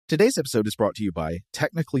Today's episode is brought to you by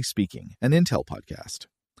Technically Speaking, an Intel podcast.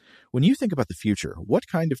 When you think about the future, what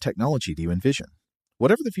kind of technology do you envision?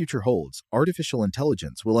 Whatever the future holds, artificial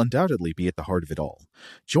intelligence will undoubtedly be at the heart of it all.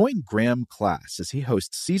 Join Graham Class as he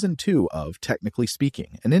hosts Season 2 of Technically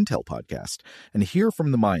Speaking, an Intel podcast, and hear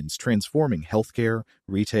from the minds transforming healthcare,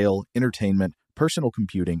 retail, entertainment, personal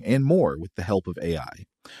computing, and more with the help of AI.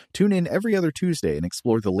 Tune in every other Tuesday and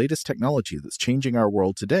explore the latest technology that's changing our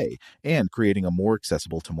world today and creating a more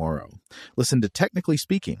accessible tomorrow. Listen to Technically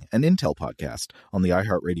Speaking, an Intel podcast on the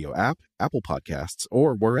iHeartRadio app, Apple Podcasts,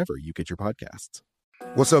 or wherever you get your podcasts.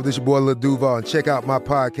 What's up, this your boy Lil Duval, and check out my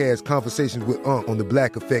podcast, Conversations with Unc, on the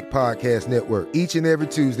Black Effect Podcast Network. Each and every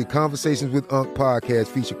Tuesday, Conversations with Unc podcast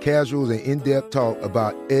feature casuals and in-depth talk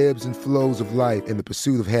about ebbs and flows of life and the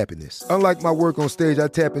pursuit of happiness. Unlike my work on stage, I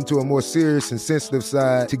tap into a more serious and sensitive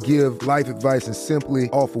side to give life advice and simply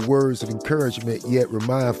offer words of encouragement, yet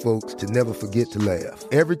remind folks to never forget to laugh.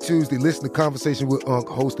 Every Tuesday, listen to Conversations with Unc,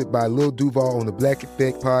 hosted by Lil Duval on the Black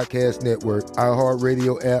Effect Podcast Network,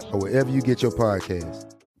 iHeartRadio app, or wherever you get your podcasts.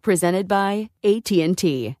 Presented by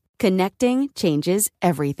AT&T. Connecting changes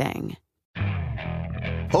everything.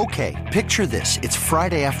 Okay, picture this. It's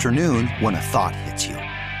Friday afternoon when a thought hits you.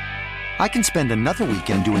 I can spend another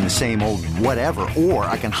weekend doing the same old whatever, or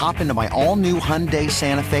I can hop into my all-new Hyundai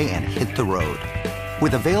Santa Fe and hit the road.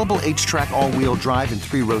 With available H-Track all-wheel drive and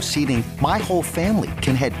 3-row seating, my whole family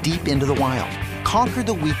can head deep into the wild. Conquer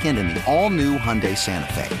the weekend in the all-new Hyundai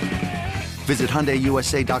Santa Fe. Visit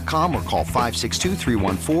HyundaiUSA.com or call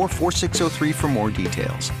 562-314-4603 for more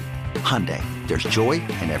details. Hyundai, there's joy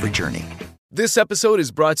in every journey. This episode is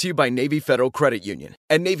brought to you by Navy Federal Credit Union.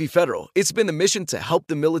 At Navy Federal, it's been the mission to help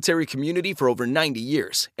the military community for over 90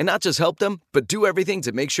 years. And not just help them, but do everything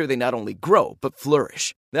to make sure they not only grow, but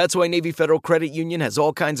flourish. That's why Navy Federal Credit Union has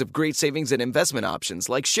all kinds of great savings and investment options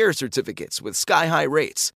like share certificates with sky-high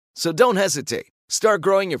rates. So don't hesitate. Start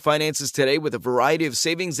growing your finances today with a variety of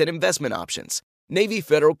savings and investment options. Navy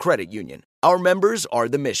Federal Credit Union. Our members are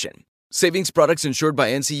the mission. Savings products insured by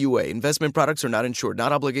NCUA. Investment products are not insured,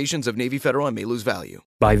 not obligations of Navy Federal, and may lose value.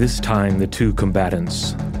 By this time, the two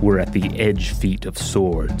combatants were at the edge feet of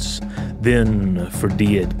swords. Then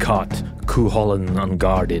Ferdiad caught Cuchulainn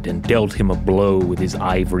unguarded and dealt him a blow with his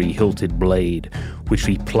ivory-hilted blade, which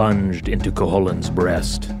he plunged into Cuchulainn's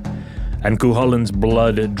breast. And Cuchulainn's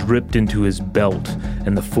blood dripped into his belt,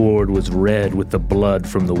 and the ford was red with the blood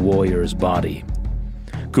from the warrior's body.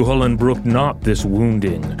 Cuchulainn brooked not this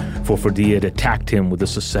wounding, for Ferdiad attacked him with a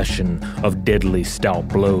succession of deadly stout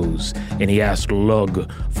blows, and he asked Lug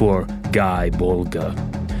for Gae Bolga.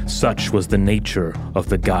 Such was the nature of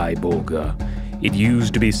the Gae Bolga. It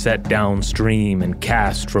used to be set downstream and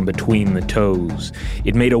cast from between the toes.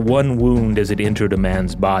 It made a one wound as it entered a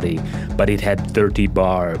man's body, but it had 30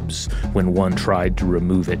 barbs when one tried to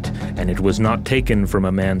remove it, and it was not taken from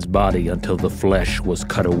a man's body until the flesh was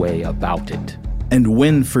cut away about it. And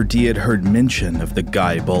when Ferdiad heard mention of the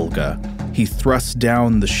Gae Bolga, he thrust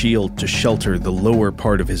down the shield to shelter the lower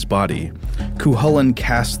part of his body. Cuchulainn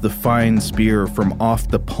cast the fine spear from off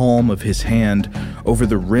the palm of his hand over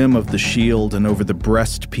the rim of the shield and over the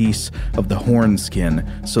breastpiece of the horn skin,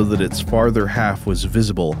 so that its farther half was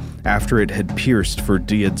visible after it had pierced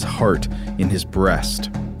Ferdiad's heart in his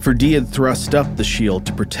breast. Ferdiad thrust up the shield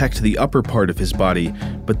to protect the upper part of his body,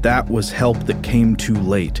 but that was help that came too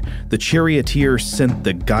late. The charioteer sent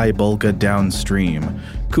the Gae Bolga downstream.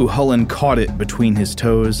 Cuchulainn caught it between his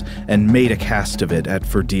toes and made a cast of it at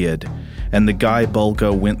Ferdiad. And the Gae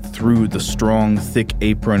Bolga went through the strong, thick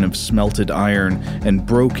apron of smelted iron and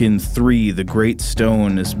broke in 3 the great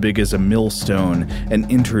stone as big as a millstone and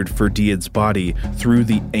entered Ferdiad's body through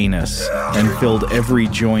the anus and filled every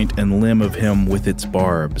joint and limb of him with its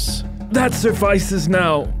barbs. "That suffices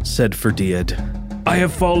now," said Ferdiad. "I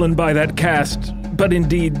have fallen by that cast, but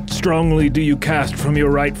indeed strongly do you cast from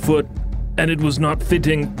your right foot, and it was not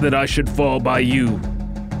fitting that I should fall by you."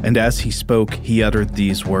 And as he spoke, he uttered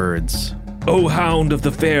these words. "O hound of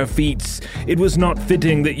the fair feats, it was not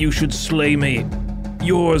fitting that you should slay me.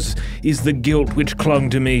 Yours is the guilt which clung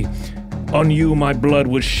to me. On you my blood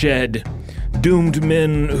was shed. Doomed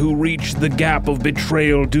men who reach the gap of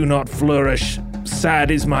betrayal do not flourish. Sad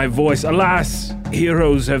is my voice. Alas,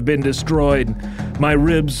 heroes have been destroyed. My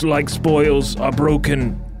ribs, like spoils, are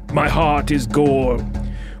broken. My heart is gore.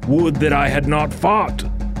 Would that I had not fought.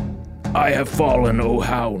 I have fallen, O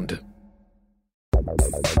hound."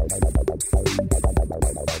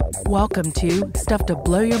 Welcome to Stuff to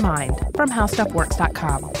Blow Your Mind from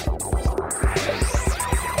HowStuffWorks.com.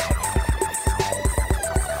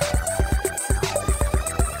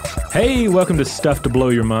 Hey, welcome to Stuff to Blow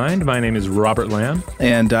Your Mind. My name is Robert Lamb.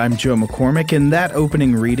 And I'm Joe McCormick, and that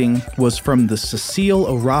opening reading was from the Cecile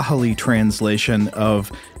O'Rahilly translation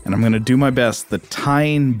of, and I'm going to do my best, the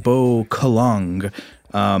Táin Bó Cúailnge.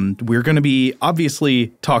 We're going to be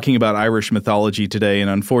obviously talking about Irish mythology today, and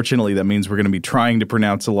unfortunately that means we're going to be trying to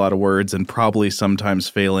pronounce a lot of words and probably sometimes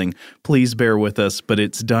failing. Please bear with us, but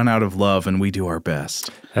it's done out of love, and we do our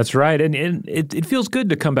best. That's right, and it feels good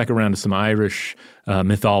to come back around to some Irish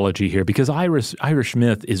mythology here, because Irish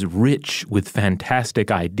myth is rich with fantastic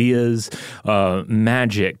ideas,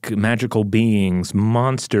 magical beings,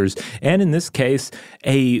 monsters, and in this case,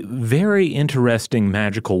 a very interesting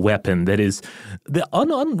magical weapon that is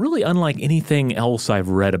really unlike anything else I've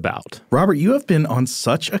read about. Robert, you have been on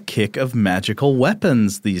such a kick of magical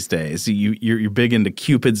weapons these days. You're big into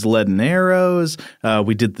Cupid's leaden arrows.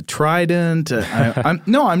 We did the trident.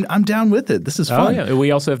 I'm down with it. This is fun. Oh, yeah.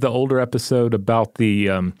 We also have the older episode about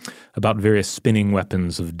about various spinning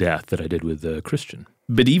weapons of death that I did with Christian.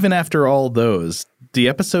 But even after all those, the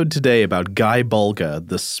episode today about Guy Bulga,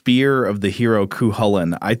 the spear of the hero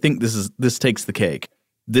Cuchulainn, I think this takes the cake.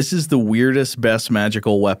 This is the weirdest, best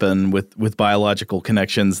magical weapon with biological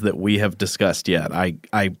connections that we have discussed yet. I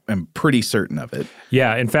am pretty certain of it.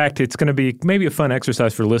 Yeah, in fact, it's going to be maybe a fun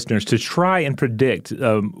exercise for listeners to try and predict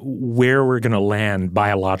where we're going to land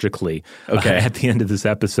biologically at the end of this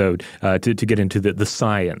episode to get into the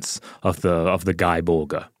science of the Guy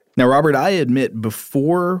Bulga. Now, Robert, I admit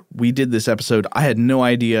before we did this episode, I had no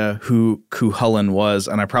idea who Cuchulainn was,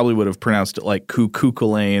 and I probably would have pronounced it like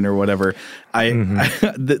Cuchulainn or whatever.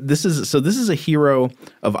 This is a hero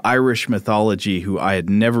of Irish mythology who I had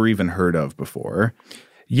never even heard of before.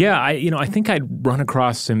 Yeah, I think I'd run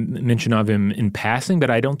across some mention of him in passing, but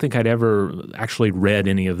I don't think I'd ever actually read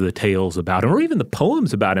any of the tales about him or even the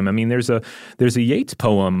poems about him. I mean, there's a Yeats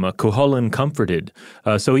poem, Cuchulainn Comforted.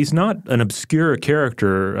 So he's not an obscure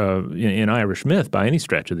character in Irish myth by any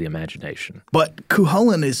stretch of the imagination. But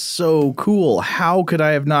Cuchulainn is so cool. How could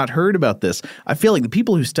I have not heard about this? I feel like the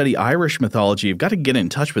people who study Irish mythology have got to get in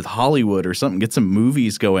touch with Hollywood or something, get some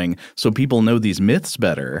movies going so people know these myths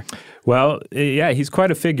better. Well, yeah, he's quite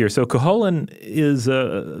a figure. So Cuchulainn is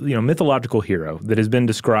a mythological hero that has been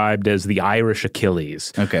described as the Irish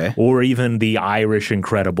Achilles, or even the Irish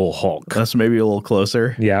Incredible Hulk. That's maybe a little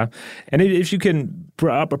closer. Yeah, and if you can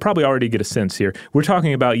probably already get a sense here, we're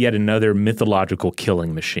talking about yet another mythological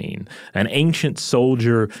killing machine, an ancient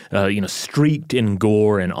soldier, streaked in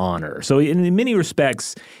gore and honor. So in many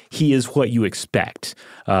respects, he is what you expect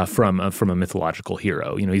from a mythological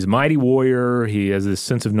hero. He's a mighty warrior. He has this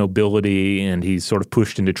sense of nobility, and he's sort of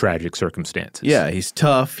pushed into tragic circumstances. Yeah, he's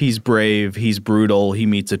tough, he's brave, he's brutal, he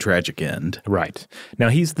meets a tragic end. Right. Now,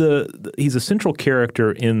 he's a central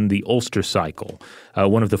character in the Ulster cycle,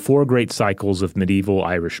 one of the four great cycles of medieval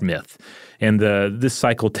Irish myth. And this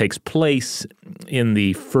cycle takes place in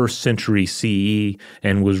the 1st century CE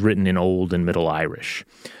and was written in Old and Middle Irish.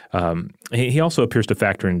 He also appears to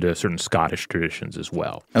factor into certain Scottish traditions as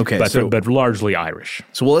well. Okay, but largely Irish.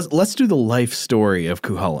 So let's do the life story of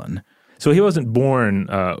Cuchulainn. So he wasn't born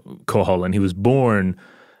Cuchulainn. He was born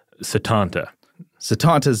Setanta.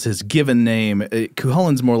 Setanta's his given name.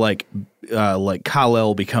 Cuchulainn's more like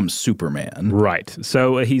Kal-El becomes Superman. Right.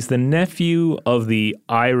 So he's the nephew of the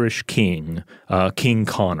Irish king, King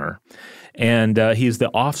Conor. And he's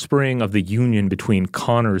the offspring of the union between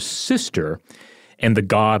Conor's sister and the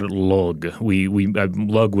god Lug.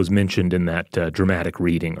 Lug was mentioned in that dramatic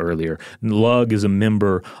reading earlier. Lug is a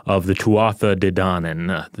member of the Tuatha De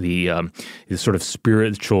Danann, the sort of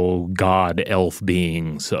spiritual god elf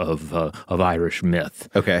beings of Irish myth.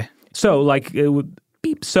 Okay. So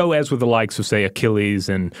So as with the likes of, say, Achilles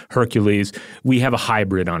and Hercules, we have a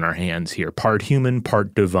hybrid on our hands here, part human,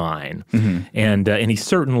 part divine. Mm-hmm. And he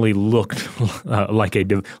certainly looked like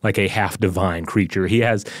a half divine creature. He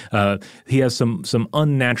has some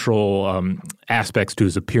unnatural aspects to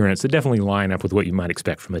his appearance that definitely line up with what you might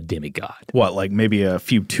expect from a demigod. What, like maybe a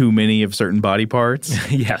few too many of certain body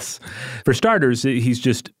parts? Yes. For starters, he's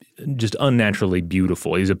just unnaturally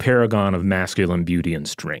beautiful. He's a paragon of masculine beauty and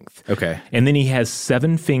strength. Okay. And then he has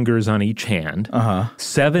 7 fingers on each hand,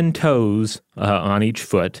 7 toes on each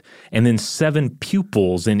foot, and then 7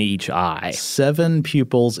 pupils in each eye. 7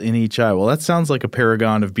 pupils in each eye. Well, that sounds like a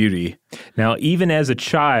paragon of beauty. Now, even as a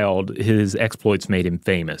child, his exploits made him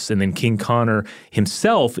famous, and then King Conor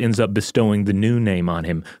himself ends up bestowing the new name on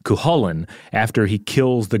him, Cuchulainn, after he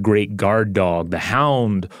kills the great guard dog, the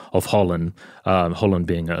Hound of Holland, Holland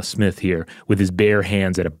being a smith here with his bare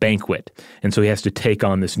hands at a banquet. And so he has to take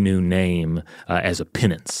on this new name as a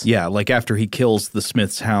penance. Yeah, like after he kills the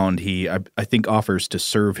smith's hound, he, I think, offers to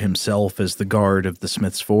serve himself as the guard of the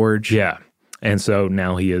smith's forge. Yeah. And so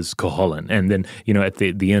now he is Cuchulainn. And then, at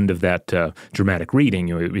the end of that dramatic reading,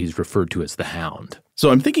 he's referred to as the Hound. So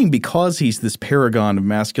I'm thinking because he's this paragon of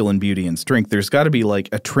masculine beauty and strength, there's got to be like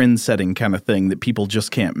a trend-setting kind of thing that people just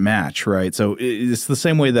can't match, right? So it's the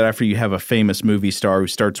same way that after you have a famous movie star who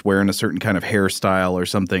starts wearing a certain kind of hairstyle or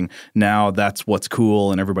something, now that's what's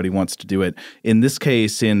cool and everybody wants to do it. In this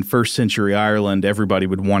case, in first century Ireland, everybody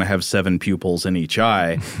would want to have 7 pupils in each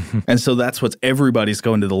eye. And so that's what everybody's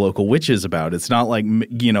going to the local witches about. It's not like,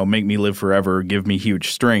 make me live forever, give me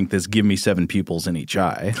huge strength. It's give me 7 pupils in each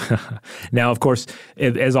eye. Now, of course,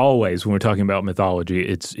 as always, when we're talking about mythology,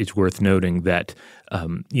 it's worth noting that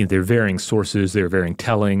there are varying sources, there are varying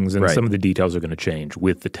tellings, and some of the details are going to change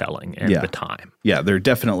with the telling and the time. Yeah, there are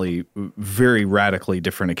definitely very radically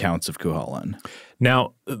different accounts of Cuchulainn.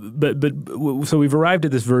 Now, so we've arrived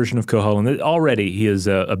at this version of Cuchulainn. Already, he is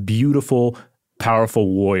a beautiful, powerful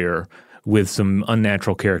warrior with some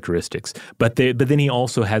unnatural characteristics. But then he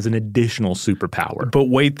also has an additional superpower. But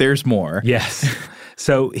wait, there's more. Yes.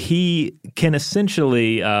 So he can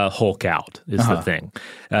essentially Hulk out is the thing.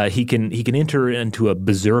 He can enter into a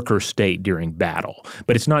berserker state during battle,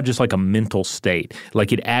 but it's not just like a mental state.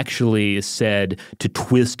 Like it actually is said to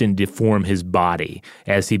twist and deform his body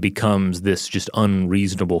as he becomes this just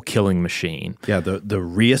unreasonable killing machine. Yeah, the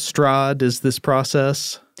Riestrad is this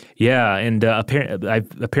process. Yeah, and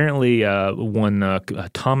apparently one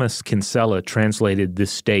Thomas Kinsella translated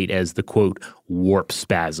this state as the, quote, warp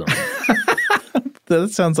spasm.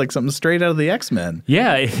 That sounds like something straight out of the X-Men.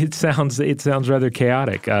 Yeah, it sounds rather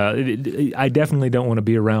chaotic. I definitely don't want to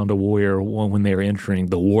be around a warrior when they're entering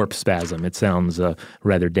the warp spasm. It sounds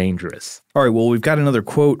rather dangerous. All right, well, we've got another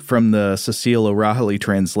quote from the Cecile O'Rahilly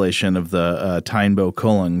translation of the Táin Bó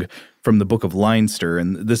Cúailnge from the Book of Leinster,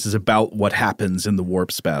 and this is about what happens in the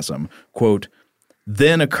warp spasm. Quote,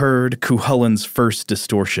 "Then occurred Cuchulainn's first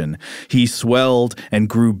distortion. He swelled and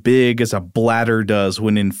grew big as a bladder does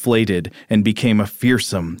when inflated and became a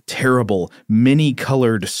fearsome, terrible,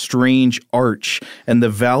 many-colored, strange arch, and the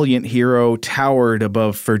valiant hero towered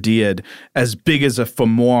above Ferdiad, as big as a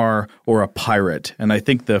fomor or a pirate." And I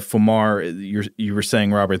think the fomor, you were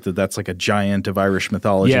saying, Robert, that's like a giant of Irish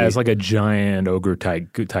mythology. Yeah, it's like a giant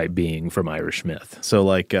ogre-type being from Irish myth. So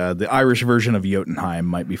like the Irish version of Jotunheim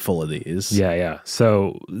might be full of these. Yeah.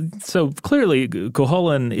 So clearly,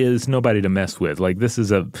 Cuchulainn is nobody to mess with. Like this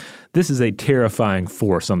is a terrifying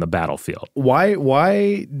force on the battlefield.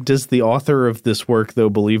 Why does the author of this work though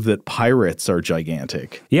believe that pirates are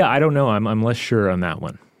gigantic? Yeah, I don't know. I'm less sure on that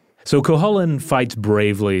one. So Cuchulainn fights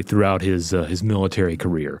bravely throughout his military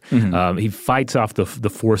career. Mm-hmm. He fights off the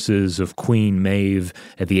forces of Queen Maeve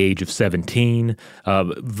at the age of 17, I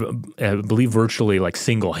believe virtually like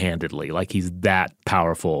single-handedly, like he's that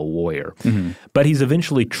powerful a warrior. Mm-hmm. But he's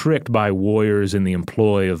eventually tricked by warriors in the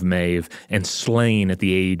employ of Maeve and slain at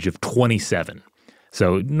the age of 27.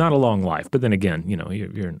 So not a long life, but then again,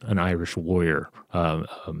 you're an Irish warrior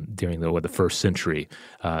during the first century.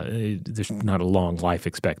 There's not a long life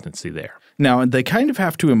expectancy there. Now, they kind of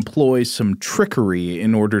have to employ some trickery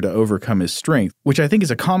in order to overcome his strength, which I think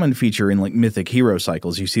is a common feature in like mythic hero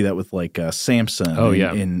cycles. You see that with like Samson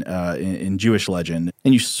in Jewish legend,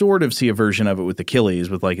 and you sort of see a version of it with Achilles,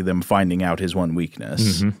 with like them finding out his one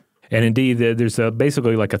weakness. Mm-hmm. And indeed, there's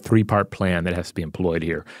basically like a 3-part plan that has to be employed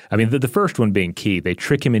here. I mean, the first one being key. They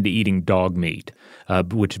trick him into eating dog meat,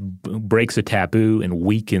 which breaks a taboo and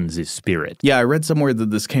weakens his spirit. Yeah, I read somewhere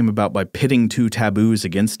that this came about by pitting 2 taboos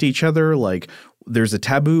against each other. Like there's a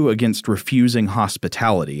taboo against refusing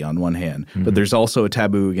hospitality on one hand, but there's also a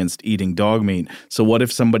taboo against eating dog meat. So what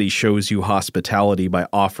if somebody shows you hospitality by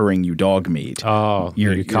offering you dog meat? Oh,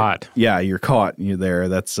 you're caught. Yeah, you're caught. You're there.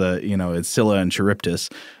 That's, it's Scylla and Charybdis.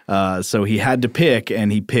 So he had to pick,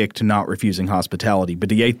 and he picked not refusing hospitality, but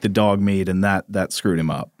he ate the dog meat, and that screwed him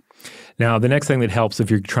up. Now, the next thing that helps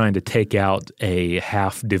if you're trying to take out a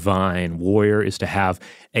half-divine warrior is to have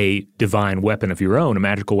a divine weapon of your own, a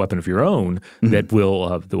magical weapon of your own that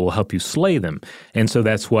will help you slay them. And so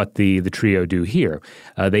that's what the trio do here.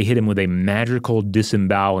 They hit him with a magical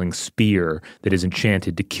disemboweling spear that is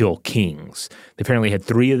enchanted to kill kings. They apparently had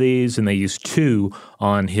 3 of these, and they used 2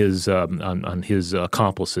 on his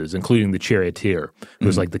accomplices, including the charioteer, who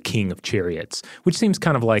was like the king of chariots, which seems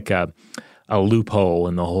kind of like a loophole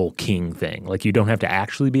in the whole king thing. Like you don't have to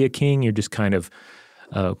actually be a king. You're just kind of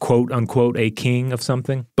quote unquote a king of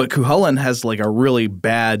something. But Cuchulainn has like a really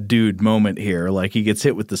bad dude moment here. Like he gets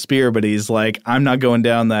hit with the spear, but he's like, I'm not going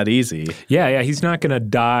down that easy. Yeah, he's not going to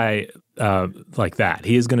die like that.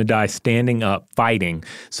 He is going to die standing up, fighting.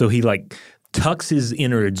 So he like tucks his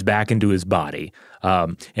innards back into his body,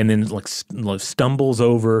 and then like stumbles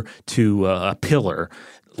over to a pillar,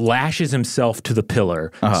 lashes himself to the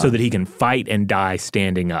pillar so that he can fight and die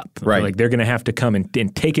standing up. Right. Like they're going to have to come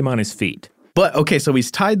and take him on his feet. But, okay, so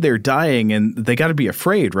he's tied there dying, and they got to be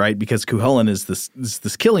afraid, right? Because Cuchulainn is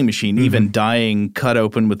this killing machine, even dying, cut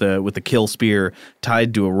open with a kill spear,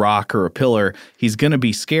 tied to a rock or a pillar. He's going to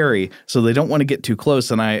be scary, so they don't want to get too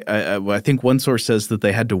close. And I think one source says that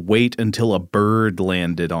they had to wait until a bird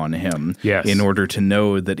landed on him in order to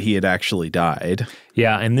know that he had actually died.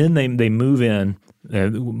 Yeah, and then they move in.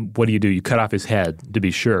 What do? You cut off his head, to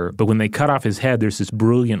be sure. But when they cut off his head, there's this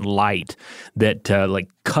brilliant light that like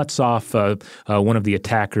cuts off one of the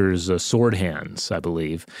attacker's sword hands, I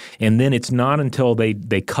believe. And then it's not until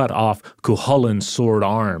they cut off Cuchulainn's sword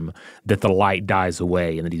arm that the light dies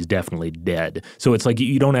away and that he's definitely dead. So it's like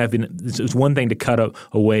you don't have – it's one thing to cut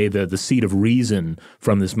away the seed of reason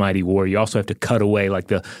from this mighty warrior. You also have to cut away like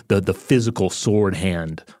the physical sword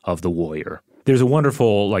hand of the warrior. There's a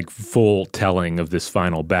wonderful, like, full telling of this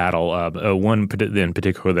final battle. One in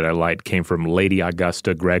particular that I liked came from Lady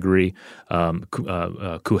Augusta Gregory,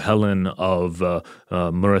 Cuchulainn of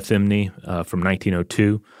Muirthemne from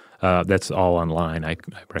 1902. That's all online. I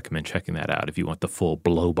recommend checking that out if you want the full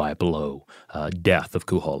blow-by-blow death of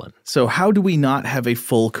Cuchulainn. So how do we not have a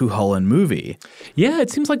full Cuchulainn movie? Yeah,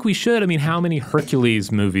 it seems like we should. I mean, how many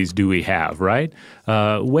Hercules movies do we have, right?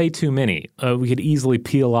 Way too many. We could easily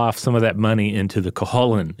peel off some of that money into the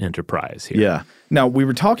Cuchulainn enterprise here. Yeah. Now, we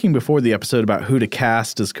were talking before the episode about who to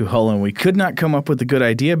cast as Cuchulainn. We could not come up with a good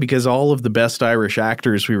idea because all of the best Irish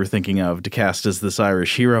actors we were thinking of to cast as this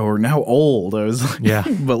Irish hero are now old. I was like, yeah.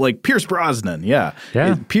 But like Pierce Brosnan, yeah.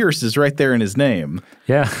 Pierce is right there in his name.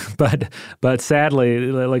 Yeah, but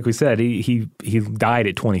sadly, like we said, he died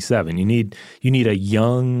at 27. You need a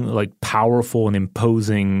young, like powerful and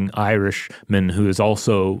imposing Irishman who is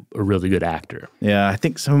also a really good actor. Yeah, I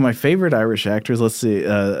think some of my favorite Irish actors. Let's see,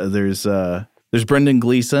 there's Brendan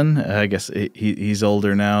Gleeson. I guess he's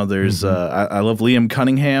older now. There's I love Liam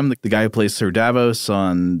Cunningham, the guy who plays Sir Davos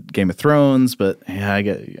on Game of Thrones. But yeah, I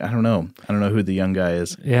don't know. I don't know who the young guy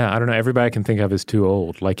is. Yeah, I don't know. Everybody I can think of is too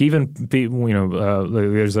old. Like even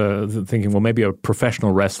there's thinking, well, maybe a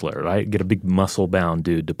professional wrestler, right? Get a big muscle bound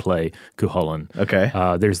dude to play Cuchulainn. Okay.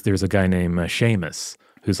 There's a guy named Sheamus,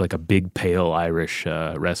 who's like a big, pale Irish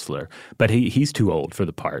wrestler. But he's too old for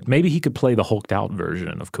the part. Maybe he could play the hulked-out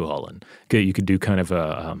version of Cuchulainn. You could do kind of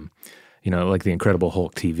a, like the Incredible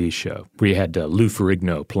Hulk TV show, where you had Lou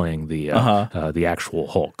Ferrigno playing the actual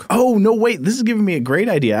Hulk. Oh, no, wait. This is giving me a great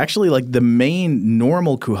idea. Actually, like the main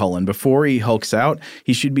normal Cuchulainn, before he hulks out,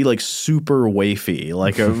 he should be like super wafy,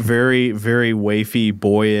 like a very, very wafy,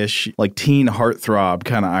 boyish, like teen heartthrob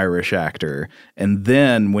kind of Irish actor. And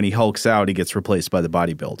then when he hulks out, he gets replaced by the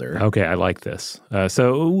bodybuilder. Okay, I like this.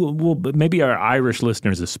 So maybe our Irish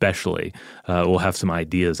listeners especially will have some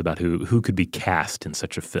ideas about who could be cast in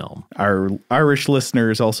such a film. Our Irish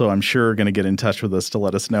listeners also, I'm sure, are going to get in touch with us to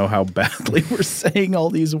let us know how badly we're saying all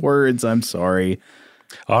these words. I'm sorry.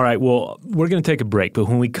 All right, well, we're going to take a break, but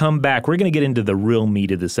when we come back, we're going to get into the real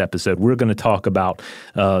meat of this episode. We're going to talk about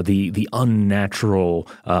the unnatural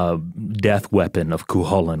death weapon of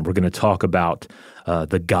Cuchulainn. We're going to talk about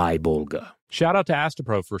the Guy Bolga. Shout out to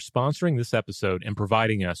Astepro for sponsoring this episode and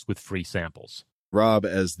providing us with free samples. Rob,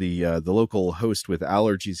 as the local host with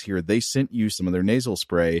allergies here, they sent you some of their nasal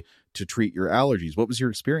spray to treat your allergies. What was your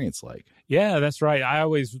experience like? Yeah, that's right. I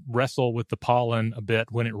always wrestle with the pollen a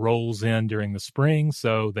bit when it rolls in during the spring,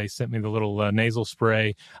 so they sent me the little nasal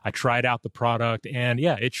spray. I tried out the product, and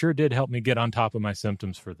yeah, it sure did help me get on top of my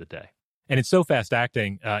symptoms for the day. And it's so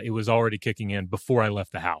fast-acting, it was already kicking in before I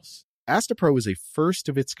left the house. Astepro is a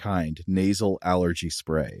first-of-its-kind nasal allergy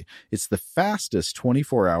spray. It's the fastest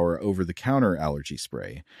 24-hour over-the-counter allergy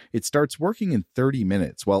spray. It starts working in 30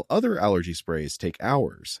 minutes, while other allergy sprays take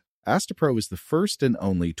hours. Astepro is the first and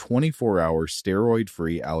only 24-hour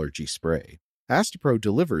steroid-free allergy spray. Astepro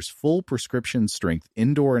delivers full prescription-strength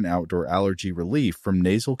indoor and outdoor allergy relief from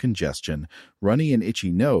nasal congestion, runny and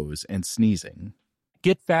itchy nose, and sneezing.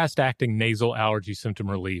 Get fast-acting nasal allergy symptom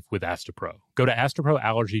relief with Astepro. Go to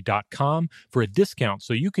asteproallergy.com for a discount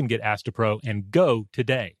so you can get Astepro and go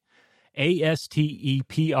today.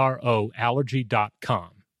 ASTEPRO allergy.com.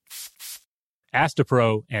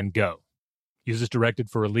 Astepro and go. Use as directed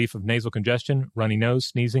for relief of nasal congestion, runny nose,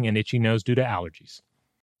 sneezing, and itchy nose due to allergies.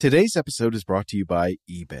 Today's episode is brought to you by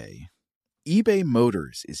eBay. eBay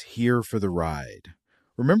Motors is here for the ride.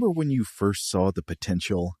 Remember when you first saw the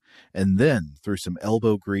potential? And then, through some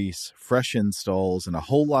elbow grease, fresh installs, and a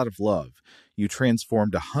whole lot of love, you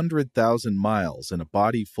transformed 100,000 miles and a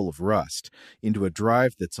body full of rust into a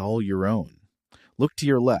drive that's all your own. Look to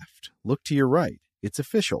your left. Look to your right. It's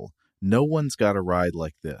official. No one's got a ride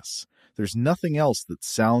like this. There's nothing else that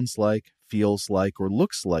sounds like, feels like, or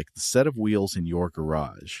looks like the set of wheels in your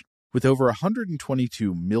garage. With over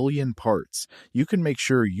 122 million parts, you can make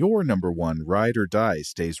sure your number one ride or die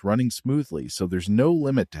stays running smoothly, so there's no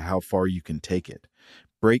limit to how far you can take it.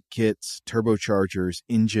 Brake kits, turbochargers,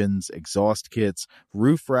 engines, exhaust kits,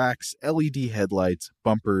 roof racks, LED headlights,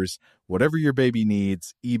 bumpers, whatever your baby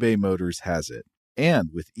needs, eBay Motors has it.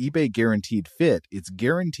 And with eBay Guaranteed Fit, it's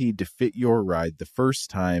guaranteed to fit your ride the first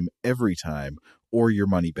time, every time, or your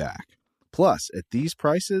money back. Plus, at these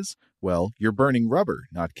prices, well, you're burning rubber,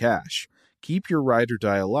 not cash. Keep your ride or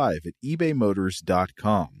die alive at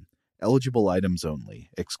ebaymotors.com. Eligible items only.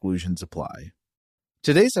 Exclusions apply.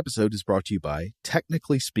 Today's episode is brought to you by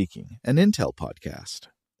Technically Speaking, an Intel podcast.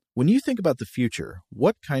 When you think about the future,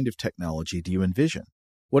 what kind of technology do you envision?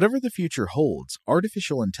 Whatever the future holds,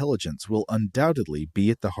 artificial intelligence will undoubtedly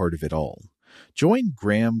be at the heart of it all. Join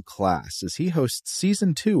Graham Class as he hosts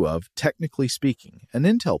Season 2 of Technically Speaking, an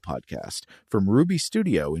Intel podcast from Ruby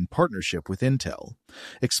Studio in partnership with Intel.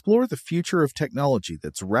 Explore the future of technology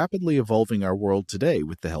that's rapidly evolving our world today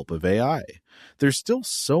with the help of AI. There's still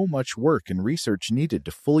so much work and research needed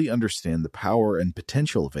to fully understand the power and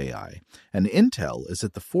potential of AI, and Intel is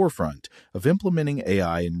at the forefront of implementing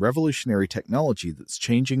AI in revolutionary technology that's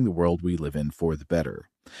changing the world we live in for the better.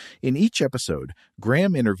 In each episode,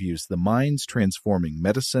 Graham interviews the minds transforming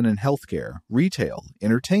medicine and healthcare, retail,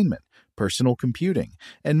 entertainment, personal computing,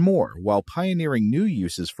 and more while pioneering new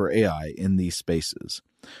uses for AI in these spaces.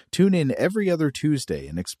 Tune in every other Tuesday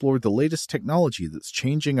and explore the latest technology that's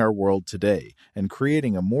changing our world today and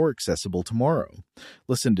creating a more accessible tomorrow.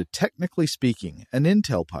 Listen to Technically Speaking, an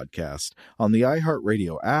Intel podcast on the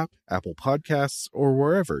iHeartRadio app, Apple Podcasts, or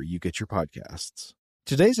wherever you get your podcasts.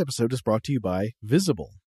 Today's episode is brought to you by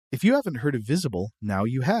Visible. If you haven't heard of Visible, now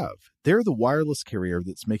you have. They're the wireless carrier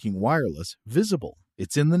that's making wireless visible.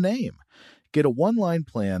 It's in the name. Get a one-line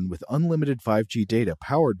plan with unlimited 5G data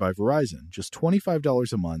powered by Verizon, just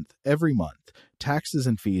 $25 a month, every month, taxes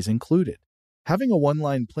and fees included. Having a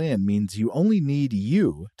one-line plan means you only need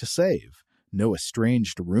you to save. No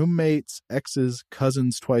estranged roommates, exes,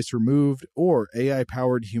 cousins twice removed, or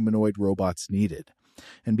AI-powered humanoid robots needed.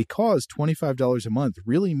 And because $25 a month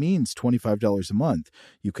really means $25 a month,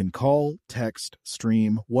 you can call, text,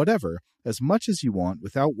 stream, whatever, as much as you want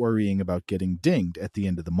without worrying about getting dinged at the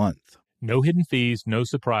end of the month. No hidden fees, no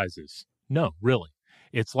surprises. No, really.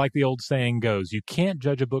 It's like the old saying goes, you can't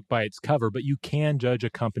judge a book by its cover, but you can judge a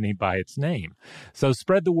company by its name. So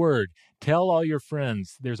spread the word. Tell all your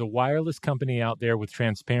friends there's a wireless company out there with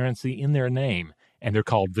transparency in their name, and they're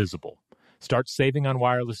called Visible. Start saving on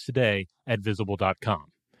wireless today at Visible.com.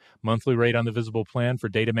 Monthly rate on the Visible plan for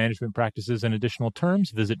data management practices and additional terms,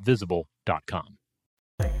 visit Visible.com.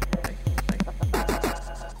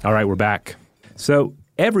 All right, we're back. So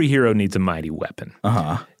every hero needs a mighty weapon.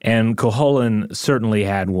 And Cuchulainn certainly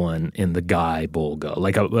had one in the Guy Bolga,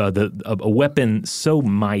 like a weapon so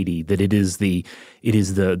mighty that it is the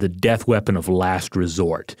death weapon of last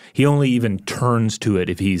resort. He only even turns to it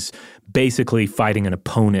if he's basically fighting an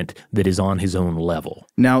opponent that is on his own level.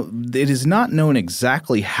 Now, it is not known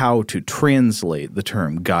exactly how to translate the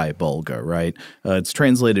term Guy Bolga, right? It's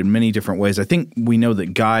translated in many different ways. I think we know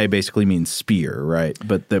that Guy basically means spear, right?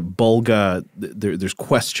 But the Bolga, there's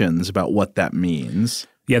questions about what that means.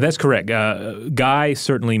 Yeah, that's correct. Guy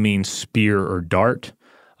certainly means spear or dart.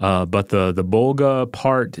 But the Bolga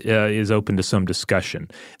part is open to some discussion.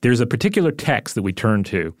 There's a particular text that we turn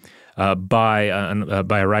to by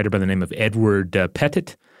a writer by the name of Edward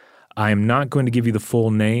Pettit. I am not going to give you the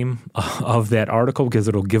full name of that article because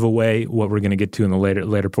it'll give away what we're going to get to in the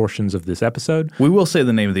later portions of this episode. We will say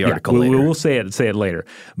the name of the article later. We will say it later.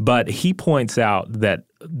 But he points out that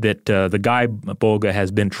the Guy Bolga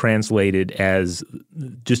has been translated as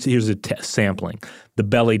just here's a sampling: the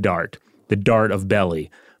belly dart, the dart of belly,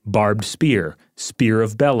 barbed spear, spear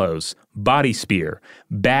of bellows, body spear,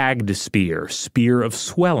 bagged spear, spear of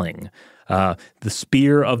swelling, the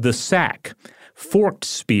spear of the sack, forked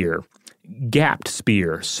spear, gapped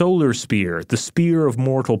spear, solar spear, the spear of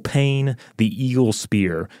mortal pain, the eagle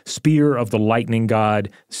spear, spear of the lightning god,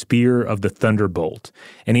 spear of the thunderbolt.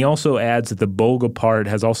 And he also adds that the Bolga part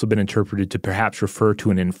has also been interpreted to perhaps refer to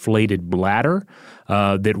an inflated bladder,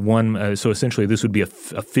 that one, so essentially this would be a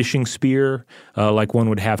fishing spear, like one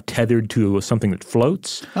would have tethered to something that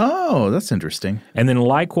floats. Oh, that's interesting. And then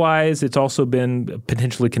likewise, it's also been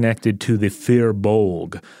potentially connected to the Fyr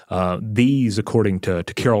Bolg. These, according to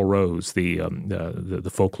Carol Rose, the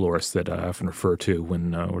folklorist that I often refer to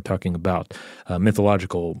when we're talking about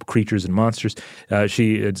mythological creatures and monsters,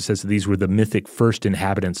 she says that these were the mythic first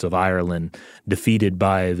inhabitants of Ireland, defeated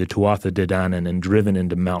by the Tuatha De Danann and driven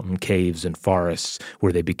into mountain caves and forests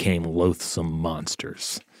where they became loathsome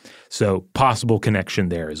monsters. So possible connection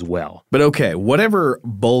there as well. But okay, whatever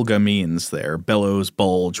Bolga means there, bellows,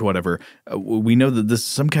 bulge, whatever, we know that this is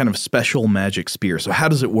some kind of special magic spear. So how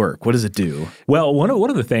does it work? What does it do? Well, one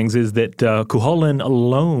of the things is that Cuchulainn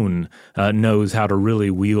alone knows how to really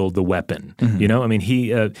wield the weapon. Mm-hmm. You know, I mean,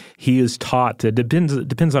 he is taught. It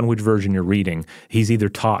depends on which version you're reading. He's either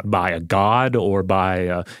taught by a god or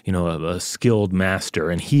by a skilled master,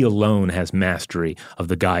 and he alone has mastery of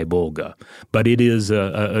the Gae Bolga. But it is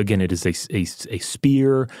again. It is a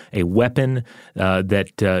spear, a weapon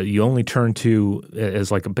that you only turn to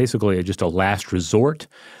as like basically just a last resort,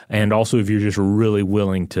 and also if you're just really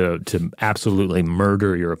willing to absolutely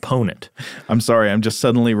murder your opponent. I'm sorry, I'm just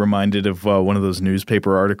suddenly reminded of one of those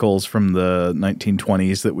newspaper articles from the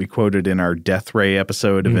 1920s that we quoted in our Death Ray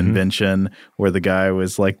episode of Invention, where the guy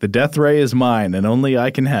was like, the death ray is mine and only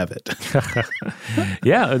I can have it.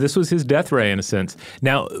 Yeah, this was his death ray in a sense.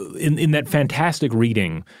 Now, in that fantastic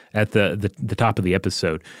reading at the top of the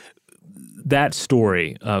episode, that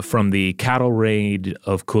story from the cattle raid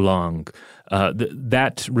of Cuchulainn,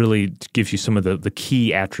 that really gives you some of the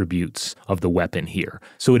key attributes of the weapon here.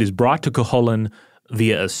 So it is brought to Cuchulainn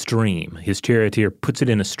via a stream. His charioteer puts it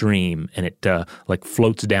in a stream, and it like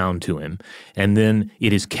floats down to him. And then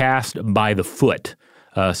it is cast by the foot.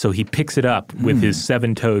 So he picks it up with his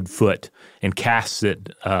seven-toed foot and casts it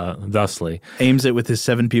thusly. Aims it with his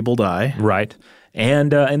 7 people die. Right.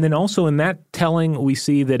 And then also in that telling, we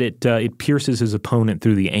see that it pierces his opponent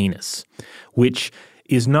through the anus, which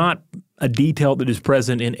is not a detail that is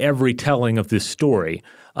present in every telling of this story,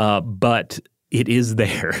 but it is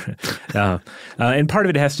there. And part of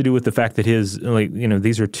it has to do with the fact that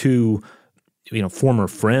these are two former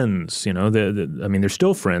friends. I mean, they're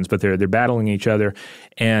still friends, but they're battling each other,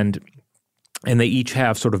 and they each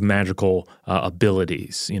have sort of magical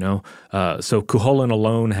abilities, So Cuchulainn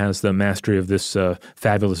alone has the mastery of this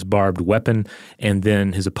fabulous barbed weapon, and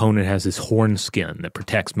then his opponent has this horn skin that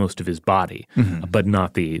protects most of his body, but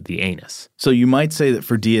not the anus. So you might say that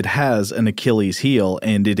Ferdiad has an Achilles heel,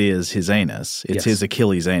 and it is his anus. It's his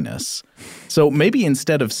Achilles anus. So maybe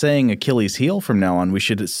instead of saying Achilles heel from now on, we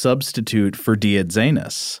should substitute Ferdiad's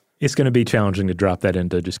anus. It's going to be challenging to drop that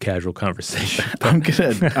into just casual conversation. I'm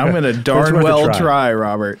gonna darn well try,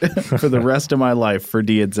 Robert, for the rest of my life for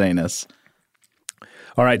Ferdiad's anus.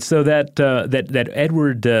 All right, so that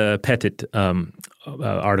Edward Pettit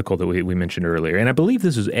article that we mentioned earlier, and I believe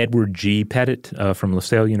this is Edward G. Pettit from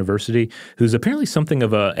LaSalle University, who's apparently something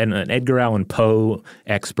of an Edgar Allan Poe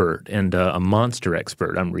expert and a monster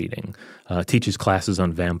expert, I'm reading. Teaches classes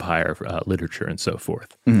on vampire literature and so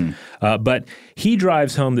forth. But he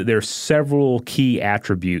drives home that there are several key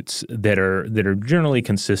attributes that are generally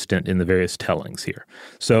consistent in the various tellings here.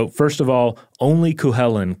 So first of all, only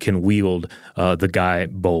Cuchulainn can wield the Gae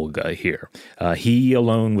Bolga here. He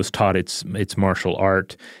alone was taught its martial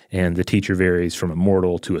art, and the teacher varies from a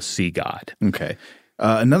mortal to a sea god. Okay.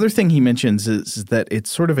 Another thing he mentions is that it's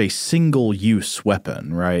sort of a single-use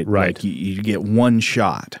weapon, right? Right. Like you get one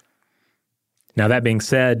shot. Now, that being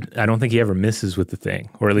said, I don't think he ever misses with the thing,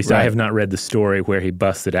 or at least I have not read the story where he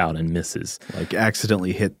busts it out and misses. Like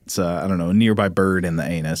accidentally hits, a nearby bird in the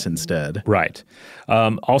anus instead. Right.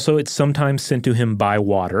 Also, it's sometimes sent to him by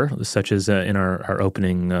water, such as in our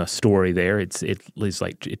opening story there.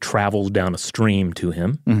 It travels down a stream to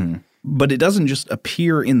him. Mm-hmm. But it doesn't just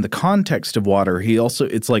appear in the context of water.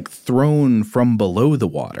 It's like thrown from below the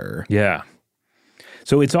water. Yeah.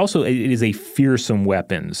 So it is a fearsome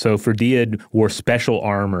weapon. So Ferdiad wore special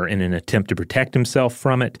armor in an attempt to protect himself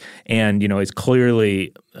from it, and it's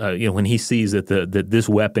clearly when he sees that this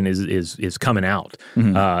weapon is coming out,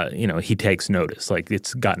 he takes notice. Like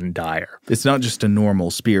it's gotten dire. It's not just a normal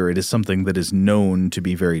spear; it is something that is known to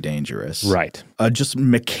be very dangerous. Right. Just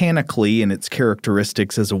mechanically in its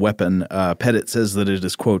characteristics as a weapon, Pettit says that it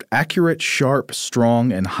is, quote, accurate, sharp,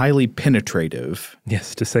 strong, and highly penetrative.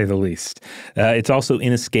 Yes, to say the least. It's also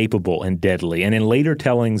inescapable and deadly. And in later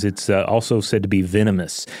tellings, it's also said to be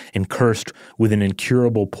venomous and cursed with an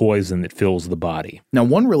incurable poison that fills the body. Now,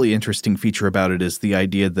 one one really interesting feature about it is the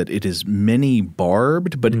idea that it is many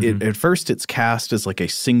barbed, but at first it's cast as like a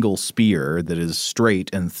single spear that is straight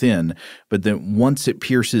and thin. But then once it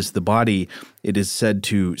pierces the body, it is said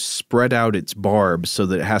to spread out its barbs so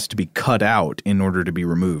that it has to be cut out in order to be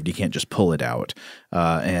removed. You can't just pull it out.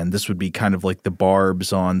 And this would be kind of like the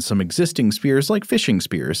barbs on some existing spears, like fishing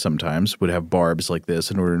spears sometimes would have barbs like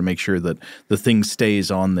this in order to make sure that the thing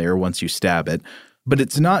stays on there once you stab it. But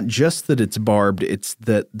it's not just that it's barbed, it's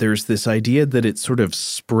that there's this idea that it sort of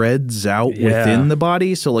spreads out within the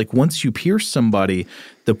body. So like once you pierce somebody,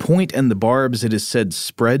 the point and the barbs, it is said,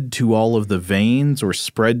 spread to all of the veins or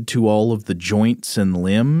spread to all of the joints and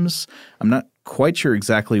limbs. I'm not quite sure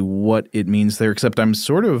exactly what it means there, except I'm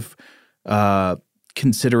sort of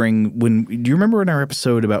considering do you remember in our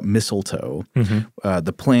episode about mistletoe,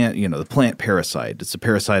 the plant, the plant parasite, it's a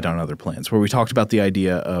parasite on other plants, where we talked about the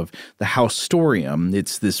idea of the haustorium.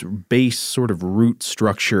 It's this base sort of root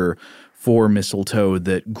structure for mistletoe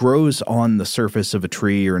that grows on the surface of a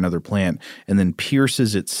tree or another plant and then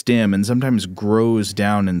pierces its stem and sometimes grows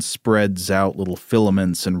down and spreads out little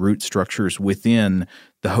filaments and root structures within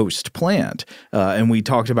the host plant. And we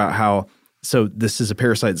talked about how so this is a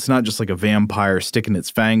parasite. It's not just like a vampire sticking its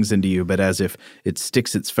fangs into you, but as if it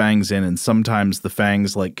sticks its fangs in, and sometimes the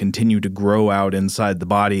fangs like continue to grow out inside the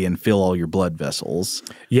body and fill all your blood vessels.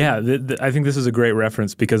 Yeah, I think this is a great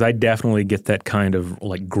reference because I definitely get that kind of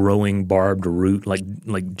like growing barbed root,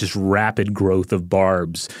 like just rapid growth of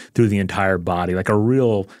barbs through the entire body, like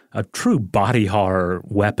a true body horror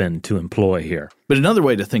weapon to employ here. But another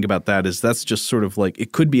way to think about that is that's just sort of like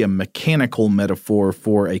it could be a mechanical metaphor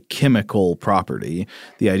for a chemical property.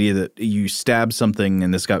 The idea that you stab something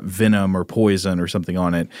and it's got venom or poison or something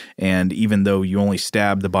on it, and even though you only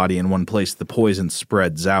stab the body in one place, the poison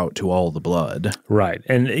spreads out to all the blood. Right.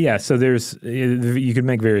 And yeah, so you could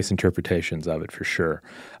make various interpretations of it for sure.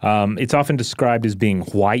 It's often described as being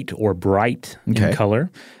white or bright in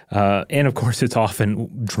color. And, of course, it's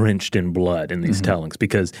often drenched in blood in these tellings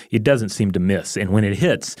because it doesn't seem to miss. And when it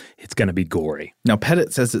hits, it's going to be gory. Now,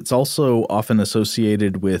 Pettit says it's also often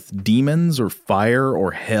associated with demons or fire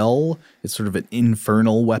or hell. It's sort of an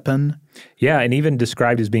infernal weapon. Yeah, and even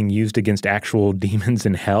described as being used against actual demons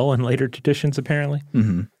in hell in later traditions, apparently.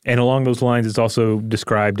 And along those lines, it's also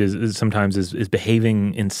described as sometimes as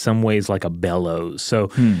behaving in some ways like a bellows. So,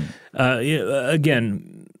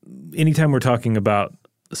 again, anytime we're talking about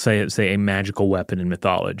say a magical weapon in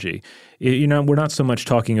mythology, we're not so much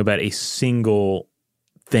talking about a single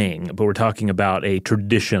thing, but we're talking about a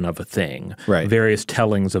tradition of a thing, various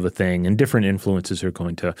tellings of a thing, and different influences are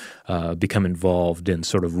going to become involved in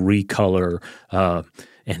sort of recolor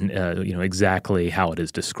and exactly how it is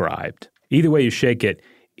described. Either way you shake it,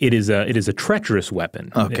 it is a treacherous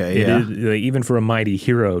weapon. Okay, it is, even for a mighty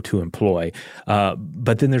hero to employ.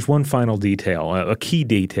 But then there's one final detail, a key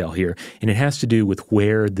detail here, and it has to do with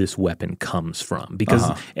where this weapon comes from. Because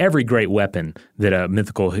every great weapon that a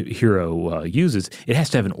mythical hero uses, it has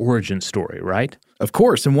to have an origin story, right? Of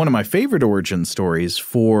course, and one of my favorite origin stories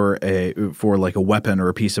for like a weapon or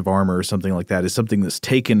a piece of armor or something like that is something that's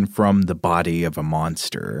taken from the body of a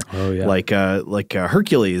monster. Oh yeah, like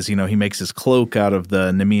Hercules. He makes his cloak out of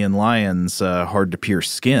the Nemean lion's hard to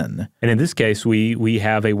pierce skin. And in this case, we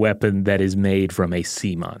have a weapon that is made from a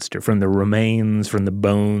sea monster, from the remains, from the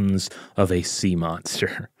bones of a sea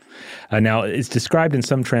monster. Now, it's described in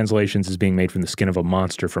some translations as being made from the skin of a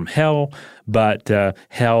monster from hell, but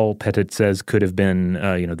hell, Pettit says, could have been,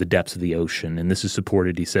 the depths of the ocean. And this is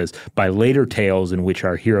supported, he says, by later tales in which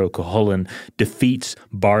our hero Cuchulainn defeats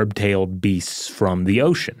barb-tailed beasts from the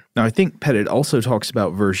ocean. Now, I think Pettit also talks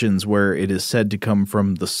about versions where it is said to come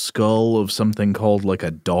from the skull of something called like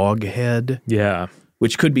a dog head. Yeah.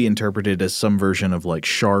 Which could be interpreted as some version of like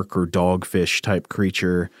shark or dogfish type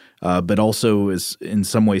creature, but also is in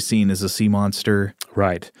some way seen as a sea monster.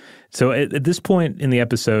 Right. So at this point in the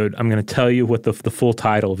episode, I'm going to tell you what the full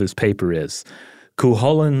title of his paper is.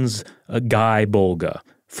 Cuchulainn's Guy Bolga,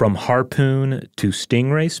 From Harpoon to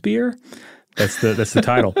Stingray Spear. That's the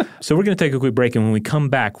title. So we're going to take a quick break, and when we come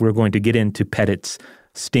back, we're going to get into Pettit's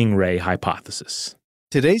stingray hypothesis.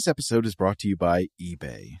 Today's episode is brought to you by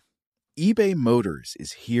eBay. eBay Motors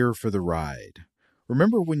is here for the ride.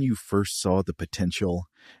 Remember when you first saw the potential?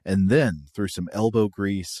 And then, through some elbow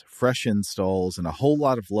grease, fresh installs, and a whole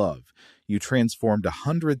lot of love, you transformed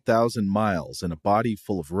 100,000 miles and a body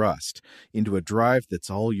full of rust into a drive that's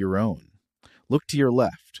all your own. Look to your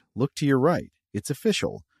left. Look to your right. It's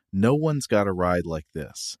official. No one's got a ride like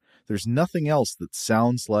this. There's nothing else that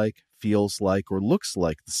sounds like, feels like, or looks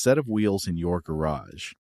like the set of wheels in your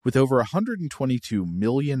garage. With over 122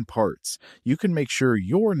 million parts, you can make sure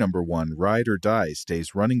your number one ride or die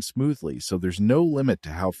stays running smoothly so there's no limit to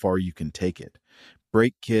how far you can take it.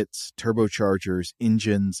 Brake kits, turbochargers,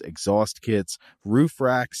 engines, exhaust kits, roof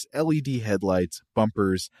racks, LED headlights,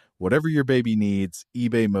 bumpers, whatever your baby needs,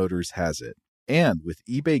 eBay Motors has it. And with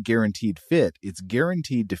eBay Guaranteed Fit, it's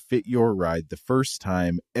guaranteed to fit your ride the first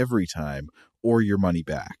time, every time, or your money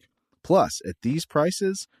back. Plus, at these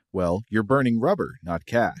prices, well, you're burning rubber, not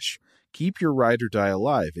cash. Keep your ride or die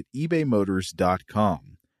alive at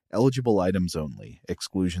ebaymotors.com. Eligible items only.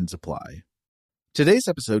 Exclusions apply. Today's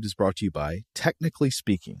episode is brought to you by Technically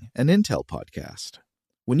Speaking, an Intel podcast.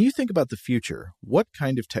 When you think about the future, what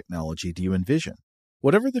kind of technology do you envision?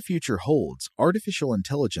 Whatever the future holds, artificial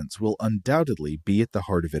intelligence will undoubtedly be at the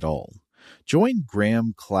heart of it all. Join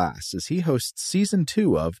Graham Class as he hosts Season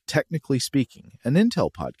 2 of Technically Speaking, an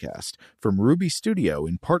Intel podcast from Ruby Studio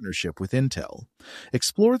in partnership with Intel.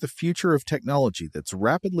 Explore the future of technology that's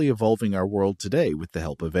rapidly evolving our world today with the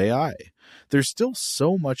help of AI. There's still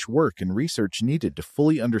so much work and research needed to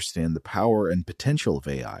fully understand the power and potential of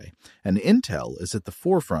AI, and Intel is at the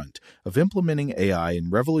forefront of implementing AI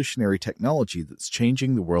in revolutionary technology that's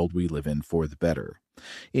changing the world we live in for the better.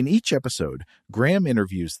 In each episode, Graham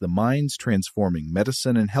interviews the minds transforming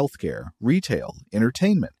medicine and healthcare, retail,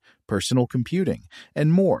 entertainment, personal computing,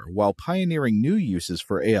 and more while pioneering new uses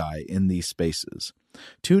for AI in these spaces.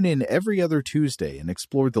 Tune in every other Tuesday and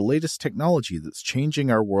explore the latest technology that's changing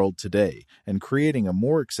our world today and creating a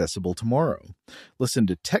more accessible tomorrow. Listen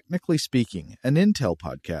to Technically Speaking, an Intel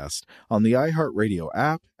podcast on the iHeartRadio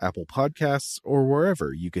app, Apple Podcasts, or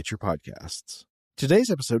wherever you get your podcasts. Today's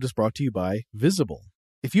episode is brought to you by Visible.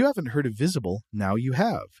 If you haven't heard of Visible, now you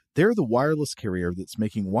have. They're the wireless carrier that's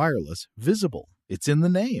making wireless visible. It's in the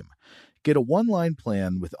name. Get a one-line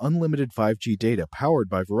plan with unlimited 5G data powered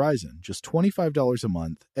by Verizon, just $25 a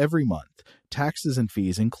month, every month, taxes and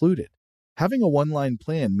fees included. Having a one-line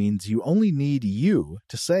plan means you only need you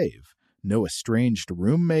to save. No estranged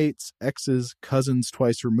roommates, exes, cousins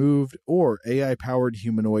twice removed, or AI-powered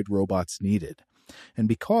humanoid robots needed. And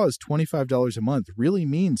because $25 a month really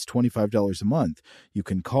means $25 a month, you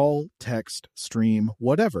can call, text, stream,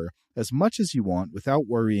 whatever, as much as you want without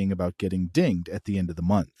worrying about getting dinged at the end of the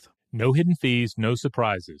month. No hidden fees, no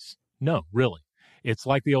surprises. No, really. It's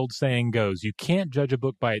like the old saying goes, you can't judge a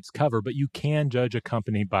book by its cover, but you can judge a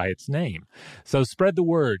company by its name. So spread the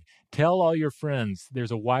word. Tell all your friends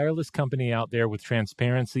there's a wireless company out there with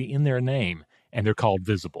transparency in their name, and they're called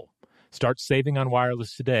Visible. Start saving on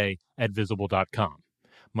wireless today at Visible.com.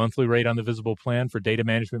 Monthly rate on the Visible plan for data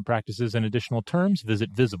management practices and additional terms, visit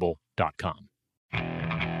Visible.com.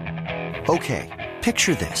 Okay,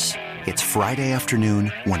 picture this. It's Friday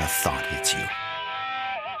afternoon when a thought hits you.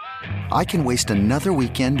 I can waste another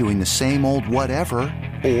weekend doing the same old whatever,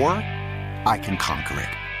 or I can conquer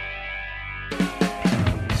it.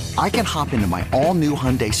 I can hop into my all-new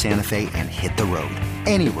Hyundai Santa Fe and hit the road.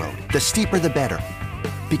 Any road. The steeper, the better.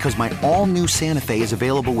 Because my all-new Santa Fe is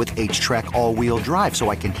available with H-Track all-wheel drive, so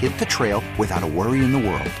I can hit the trail without a worry in the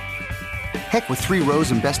world. Heck, with 3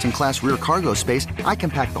 rows and best-in-class rear cargo space, I can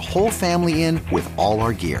pack the whole family in with all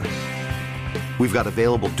our gear. We've got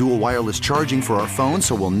available dual wireless charging for our phones,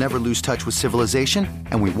 so we'll never lose touch with civilization,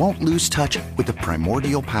 and we won't lose touch with the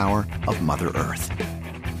primordial power of Mother Earth.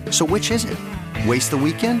 So which is it? Waste the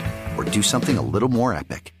weekend or do something a little more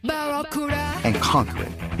epic? And conquer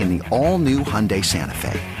it in the all-new Hyundai Santa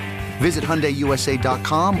Fe. Visit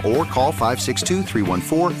HyundaiUSA.com or call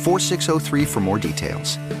 562-314-4603 for more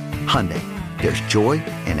details. Hyundai, there's joy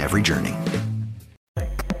in every journey.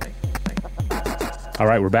 All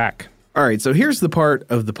right, we're back. All right, so here's the part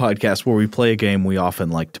of the podcast where we play a game we often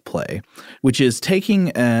like to play, which is taking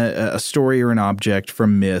a story or an object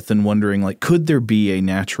from myth and wondering, like, could there be a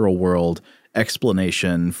natural world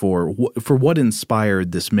explanation for what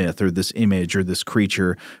inspired this myth or this image or this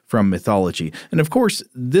creature from mythology. And of course,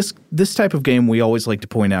 this type of game, we always like to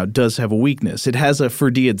point out, does have a weakness. It has a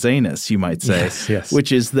Ferdiadzenus, you might say, yes.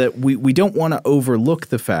 Which is that we don't want to overlook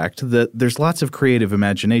the fact that there's lots of creative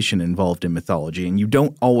imagination involved in mythology, and you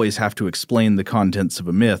don't always have to explain the contents of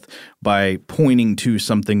a myth by pointing to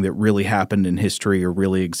something that really happened in history or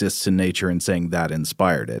really exists in nature and saying that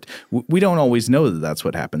inspired it. We don't always know that that's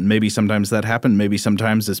what happened. Maybe sometimes that happened. Maybe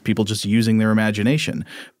sometimes it's people just using their imagination.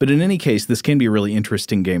 But in any case, this can be a really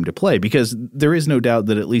interesting game to play because there is no doubt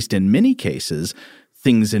that at least in many cases,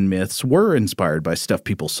 things in myths were inspired by stuff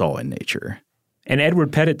people saw in nature. And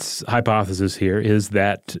Edward Pettit's hypothesis here is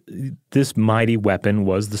that this mighty weapon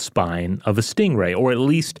was the spine of a stingray, or at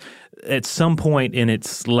least at some point in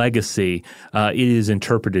its legacy, it is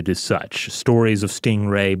interpreted as such. Stories of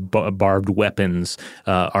stingray barbed weapons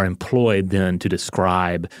are employed then to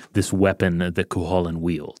describe this weapon that Cuchulainn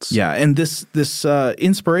wields. Yeah, and this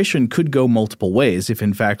inspiration could go multiple ways if,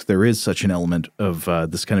 in fact, there is such an element of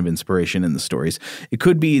this kind of inspiration in the stories. It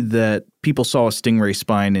could be that people saw a stingray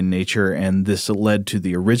spine in nature, and this led to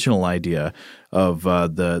the original idea of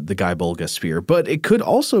the Guy Bolga spear. But it could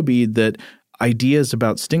also be that ideas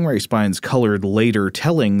about stingray spines colored later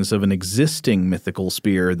tellings of an existing mythical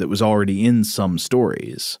spear that was already in some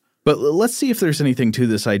stories. But let's see if there's anything to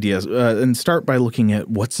this idea, and start by looking at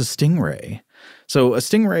what's a stingray. So a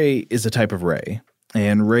stingray is a type of ray,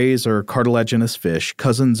 and rays are cartilaginous fish,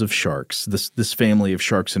 cousins of sharks, this family of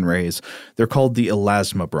sharks and rays. They're called the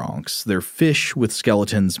elasmobranchs. They're fish with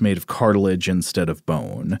skeletons made of cartilage instead of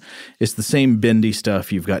bone. It's the same bendy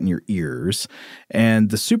stuff you've got in your ears.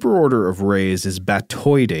 And the superorder of rays is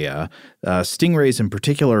Batoidea. Stingrays in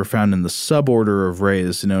particular are found in the suborder of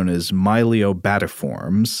rays known as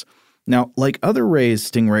Myliobatiforms. Now, like other rays,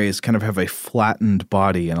 stingrays kind of have a flattened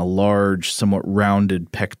body and a large, somewhat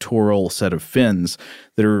rounded pectoral set of fins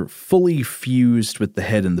that are fully fused with the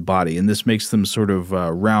head and the body, and this makes them sort of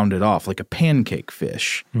rounded off like a pancake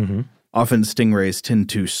fish. Mm-hmm. Often stingrays tend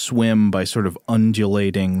to swim by sort of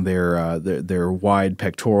undulating their wide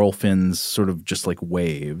pectoral fins sort of just like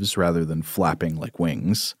waves rather than flapping like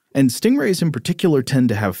wings. And stingrays in particular tend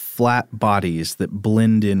to have flat bodies that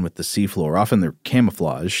blend in with the seafloor. Often they're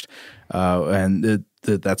camouflaged, and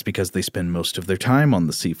that's because they spend most of their time on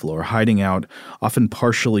the seafloor, hiding out, often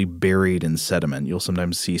partially buried in sediment. You'll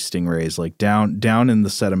sometimes see stingrays like down in the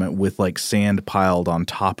sediment with like sand piled on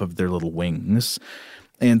top of their little wings.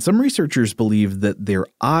 And some researchers believe that their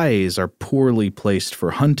eyes are poorly placed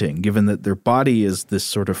for hunting, given that their body is this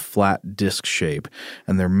sort of flat disc shape,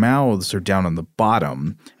 and their mouths are down on the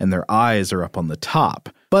bottom, and their eyes are up on the top.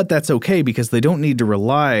 But that's okay because they don't need to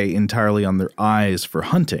rely entirely on their eyes for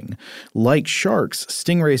hunting. Like sharks,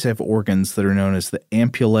 stingrays have organs that are known as the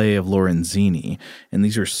ampullae of Lorenzini, and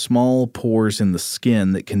these are small pores in the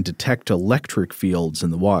skin that can detect electric fields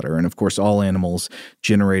in the water. And of course, all animals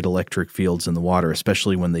generate electric fields in the water,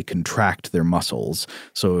 especially when they contract their muscles.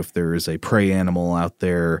 So if there is a prey animal out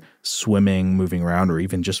there swimming, moving around, or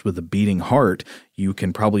even just with a beating heart, you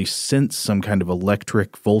can probably sense some kind of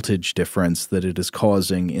electric voltage difference that it is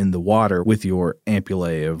causing in the water with your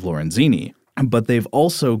ampullae of Lorenzini. But they've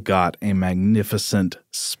also got a magnificent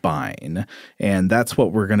spine, and that's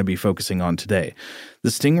what we're going to be focusing on today. The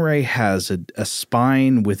stingray has a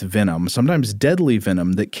spine with venom, sometimes deadly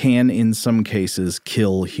venom, that can, in some cases,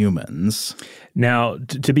 kill humans. Now,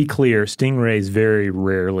 to be clear, stingrays very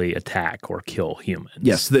rarely attack or kill humans.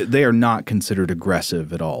 Yes, they are not considered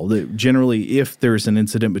aggressive at all. Generally, if there's an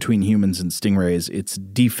incident between humans and stingrays, it's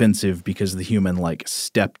defensive because the human,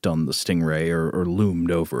 stepped on the stingray or loomed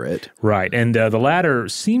over it. Right, and the latter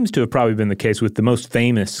seems to have probably been the case with the most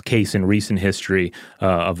famous case in recent history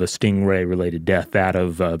of a stingray-related death, that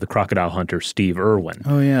of the crocodile hunter Steve Irwin.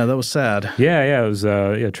 Oh, yeah, that was sad. Yeah, it was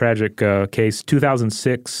a tragic case.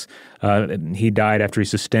 2006, he died after he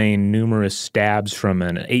sustained numerous stabs from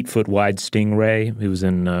an 8-foot-wide stingray. He was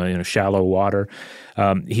in shallow water.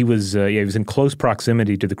 He was in close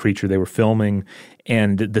proximity to the creature they were filming,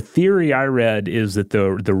 and the theory I read is that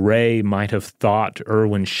the ray might have thought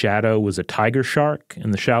Irwin's shadow was a tiger shark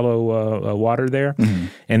in the shallow water there,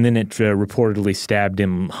 and then it reportedly stabbed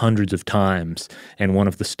him hundreds of times, and one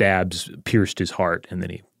of the stabs pierced his heart, and then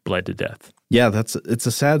he bled to death. Yeah, it's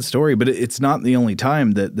a sad story, but it's not the only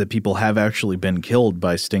time that people have actually been killed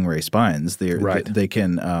by stingray spines. They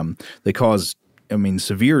can they cause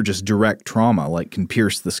severe just direct trauma, can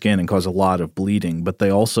pierce the skin and cause a lot of bleeding, but they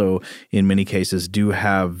also, in many cases, do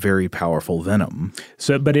have very powerful venom.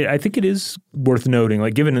 So, but I think it is worth noting,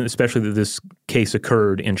 given especially that this case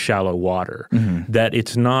occurred in shallow water, that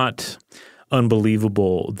it's not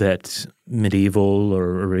unbelievable that medieval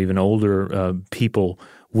or even older people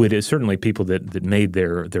certainly people that made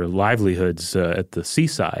their livelihoods at the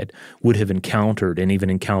seaside would have encountered and even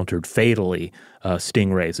encountered fatally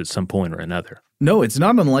stingrays at some point or another. No, it's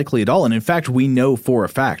not unlikely at all. And in fact, we know for a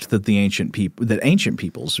fact that ancient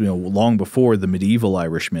peoples, long before the medieval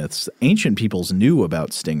Irish myths, ancient peoples knew about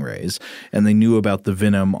stingrays, and they knew about the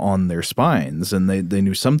venom on their spines, and they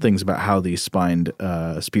knew some things about how these spined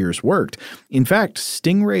spears worked. In fact,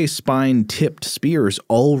 stingray spine-tipped spears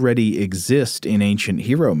already exist in ancient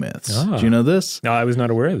hero myths. Do you know this? No, I was not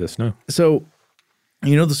aware of this, no. So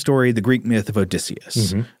you know the story, the Greek myth of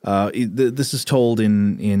Odysseus. This is told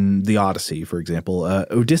in the Odyssey, for example.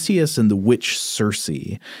 Odysseus and the witch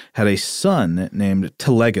Circe had a son named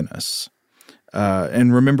Telegonus.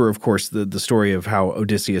 And remember, of course, the story of how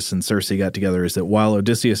Odysseus and Circe got together is that while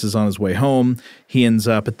Odysseus is on his way home, he ends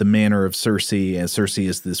up at the manor of Circe, and Circe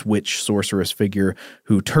is this witch sorceress figure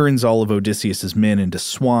who turns all of Odysseus's men into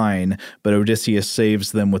swine, but Odysseus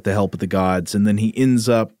saves them with the help of the gods, and then he ends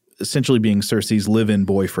up essentially being Circe's live-in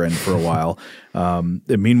boyfriend for a while. And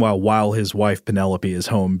meanwhile, while his wife Penelope is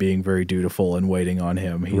home being very dutiful and waiting on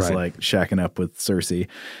him, he's like shacking up with Circe.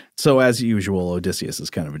 So as usual, Odysseus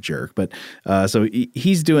is kind of a jerk. But so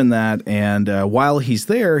he's doing that, and while he's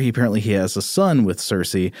there, he has a son with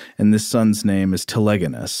Circe, and this son's name is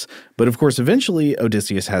Telegonus. But of course, eventually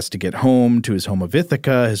Odysseus has to get home to his home of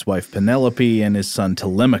Ithaca, his wife Penelope, and his son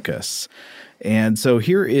Telemachus. And so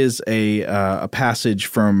here is a passage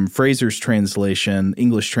from Fraser's translation,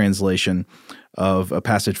 English translation of a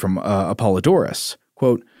passage from Apollodorus.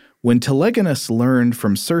 Quote, "When Telegonus learned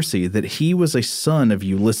from Circe that he was a son of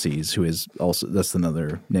Ulysses," who is also, that's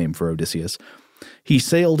another name for Odysseus, "he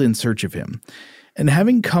sailed in search of him. And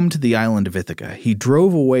having come to the island of Ithaca, he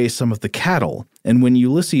drove away some of the cattle, and when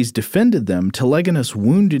Ulysses defended them, Telegonus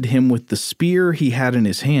wounded him with the spear he had in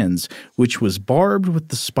his hands, which was barbed with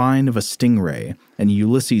the spine of a stingray, and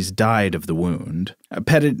Ulysses died of the wound."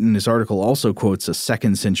 Pettit in his article also quotes a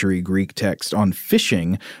 2nd century Greek text on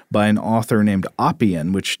fishing by an author named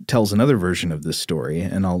Oppian, which tells another version of this story,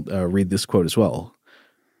 and I'll read this quote as well.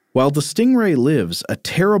 "While the stingray lives, a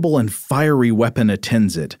terrible and fiery weapon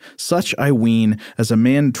attends it, such, I ween, as a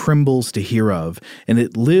man trembles to hear of, and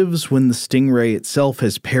it lives when the stingray itself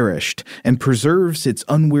has perished, and preserves its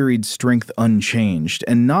unwearied strength unchanged,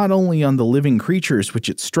 and not only on the living creatures which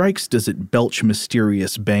it strikes does it belch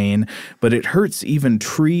mysterious bane, but it hurts even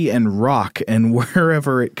tree and rock, and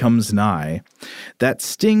wherever it comes nigh. That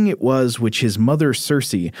sting it was which his mother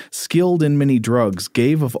Circe, skilled in many drugs,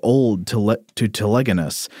 gave of old to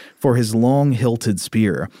Telegonus, for his long-hilted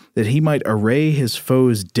spear, that he might array his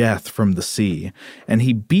foe's death from the sea. And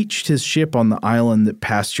he beached his ship on the island that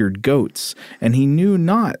pastured goats, and he knew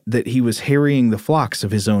not that he was harrying the flocks of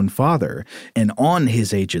his own father. And on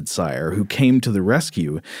his aged sire, who came to the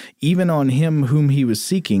rescue, even on him whom he was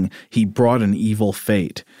seeking, he brought an evil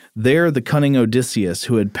fate. There the cunning Odysseus,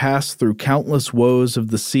 who had passed through countless woes of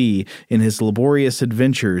the sea in his laborious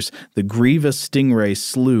adventures, the grievous stingray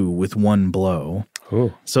slew with one blow."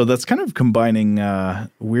 Oh. So that's kind of combining,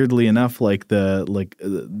 weirdly enough, like the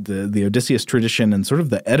Odysseus tradition and sort of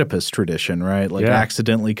the Oedipus tradition, right? Like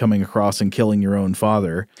accidentally coming across and killing your own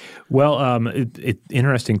father. Well, it's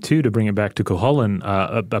interesting too to bring it back to Cuchulainn.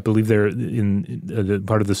 I believe there in the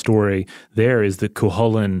part of the story there is that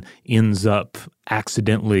Cuchulainn ends up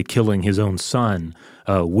accidentally killing his own son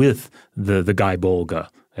with the guy Bolga.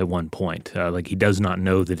 At one point. Like he does not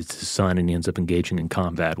know that it's his son, and he ends up engaging in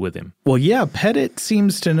combat with him. Well, yeah, Pettit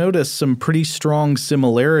seems to notice some pretty strong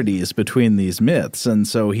similarities between these myths, and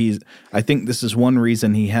so I think this is one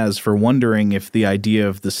reason he has for wondering if the idea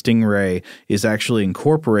of the stingray is actually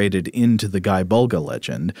incorporated into the Guy Bulga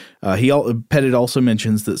legend. Pettit also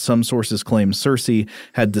mentions that some sources claim Circe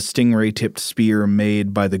had the stingray-tipped spear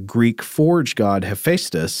made by the Greek forge god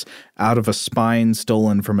Hephaestus out of a spine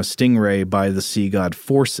stolen from a stingray by the sea god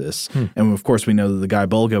Phorcys. And of course, we know that the Guy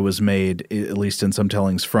Bulga was made, at least in some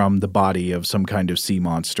tellings, from the body of some kind of sea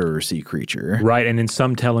monster or sea creature. Right, and in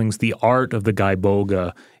some tellings, the art of the Guy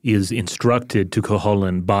Bulga is instructed to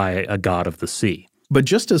Cuchulainn by a god of the sea. But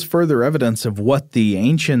just as further evidence of what the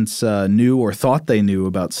ancients knew or thought they knew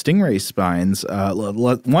about stingray spines,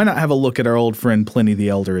 why not have a look at our old friend Pliny the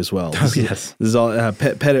Elder as well? Oh, yes. This is all,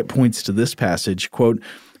 Pettit points to this passage, quote,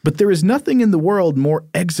 "But there is nothing in the world more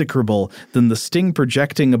execrable than the sting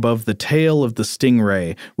projecting above the tail of the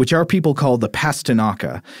stingray, which our people call the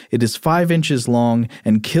pastinaca. It is 5 inches long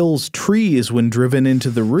and kills trees when driven into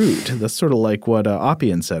the root." That's sort of like what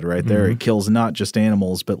Oppian said right there. It kills not just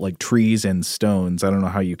animals, but like trees and stones. I don't know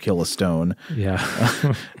how you kill a stone. Yeah.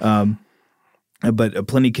 But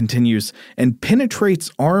Pliny continues, "and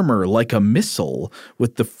penetrates armor like a missile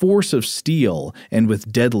with the force of steel and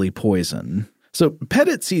with deadly poison." So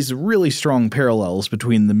Pettit sees really strong parallels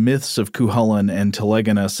between the myths of Cuchulainn and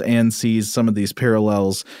Telegonus, and sees some of these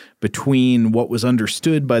parallels between what was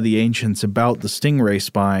understood by the ancients about the stingray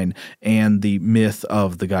spine and the myth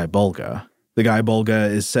of the Guy Bulga. The Guy Bulga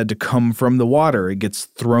is said to come from the water. It gets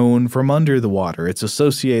thrown from under the water. It's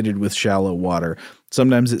associated with shallow water.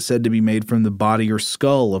 Sometimes it's said to be made from the body or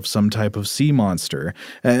skull of some type of sea monster.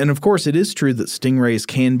 And of course, it is true that stingrays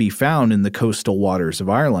can be found in the coastal waters of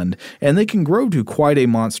Ireland, and they can grow to quite a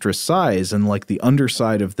monstrous size, and like the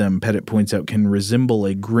underside of them, Pettit points out, can resemble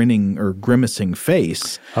a grinning or grimacing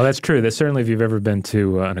face. Oh, that's true. That's certainly if you've ever been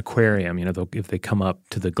to an aquarium, if they come up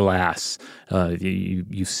to the glass,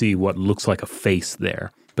 you see what looks like a face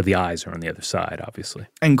there. But the eyes are on the other side, obviously.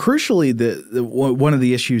 And crucially, one of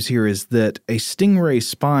the issues here is that a stingray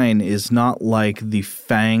spine is not like the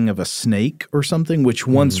fang of a snake or something, which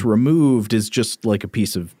once removed is just like a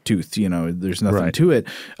piece of tooth. There's nothing to it.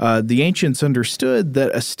 The ancients understood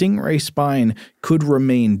that a stingray spine could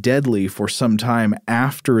remain deadly for some time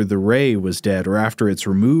after the ray was dead or after it's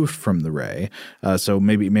removed from the ray. So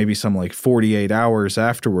maybe some like 48 hours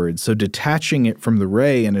afterwards. So detaching it from the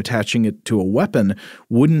ray and attaching it to a weapon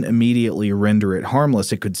wouldn't immediately render it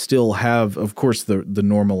harmless. It could still have, of course, the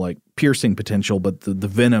normal like piercing potential, but the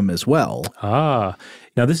venom as well.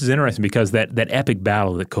 Now this is interesting because that epic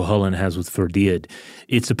battle that Cuchulainn has with Ferdiad,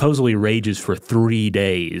 it supposedly rages for 3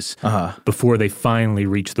 days before they finally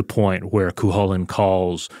reach the point where Cuchulainn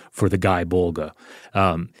calls for the Gae Bolga.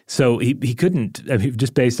 So he couldn't,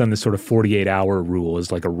 just based on this sort of 48-hour rule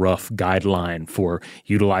is like a rough guideline for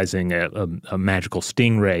utilizing a magical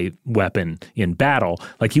stingray weapon in battle,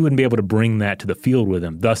 like he wouldn't be able to bring that to the field with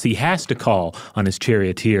him. Thus, he has to call on his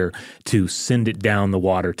charioteer to send it down the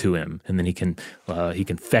water to him, and then he can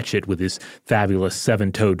fetch it with his fabulous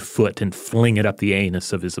 7-toed foot and fling it up the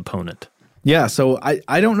anus of his opponent. Yeah, so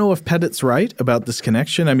I don't know if Pettit's right about this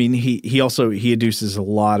connection. I mean, he adduces a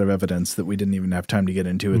lot of evidence that we didn't even have time to get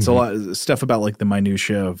into. It's a lot of stuff about like the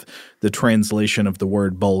minutia of the translation of the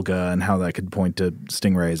word Bolga and how that could point to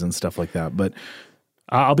stingrays and stuff like that. But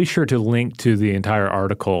I'll be sure to link to the entire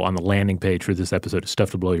article on the landing page for this episode at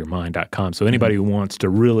stufftoblowyourmind.com. So anybody who wants to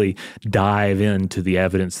really dive into the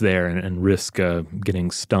evidence there and risk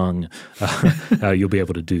getting stung, you'll be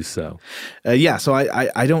able to do so. So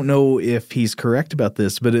I don't know if he's correct about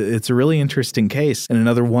this, but it's a really interesting case and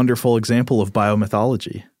another wonderful example of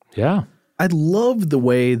biomythology. Yeah. I love the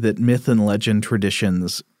way that myth and legend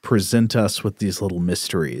traditions present us with these little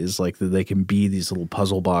mysteries, like that they can be these little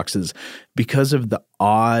puzzle boxes because of the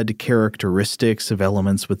odd characteristics of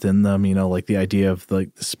elements within them, like the idea of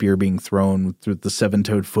like the spear being thrown through the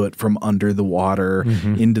 7-toed foot from under the water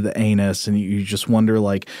into the anus. And you just wonder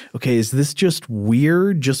like, okay, is this just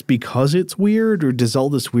weird just because it's weird, or does all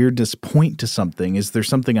this weirdness point to something? Is there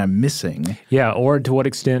something I'm missing? Yeah. Or to what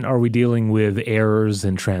extent are we dealing with errors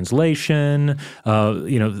in translation,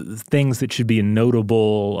 things that should be a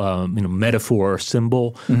notable metaphor or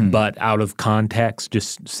symbol, but out of context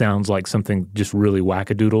just sounds like something just really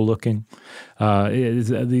wackadoodle looking.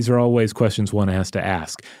 These are always questions one has to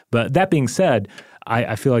ask. But that being said,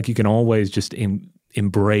 I feel like you can always just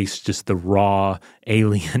embrace just the raw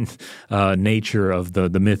alien nature of the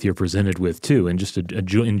myth you're presented with too, and just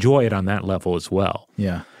enjoy it on that level as well.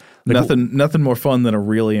 Yeah. Nothing more fun than a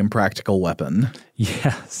really impractical weapon.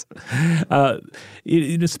 Yes.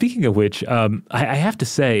 Speaking of which, I have to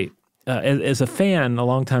say, as a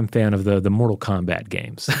longtime fan of the Mortal Kombat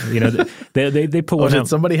games, they put one out. Did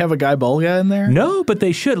somebody have a Gae Bolga in there? No, but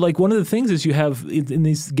they should. Like, one of the things is you have in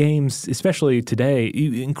these games, especially today,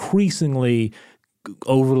 increasingly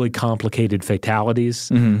overly complicated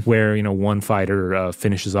fatalities where, one fighter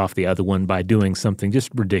finishes off the other one by doing something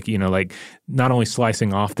just ridiculous, like not only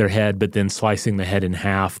slicing off their head, but then slicing the head in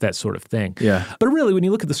half, that sort of thing. Yeah. But really, when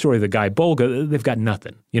you look at the story of the Gae Bolga, they've got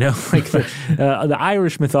nothing, like the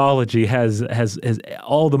Irish mythology has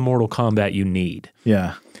all the Mortal Kombat you need.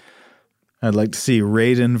 Yeah. I'd like to see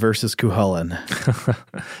Raiden versus Cuchulainn.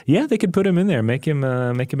 Yeah, they could put him in there, make him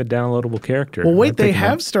a downloadable character. Well, wait, they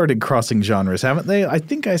have started crossing genres, haven't they? I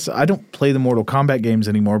think I don't play the Mortal Kombat games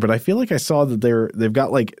anymore, but I feel like I saw that they've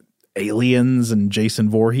got like aliens and Jason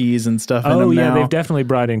Voorhees and stuff in them now. They've definitely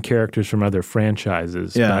brought in characters from other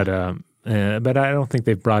franchises. Yeah. But I don't think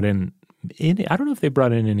they've brought in I don't know if they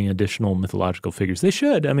brought in any additional mythological figures. They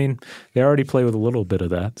should. I mean, they already play with a little bit of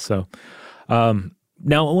that. So,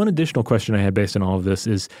 now, one additional question I had based on all of this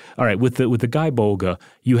is, all right, with the Gae Bolga,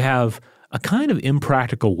 you have a kind of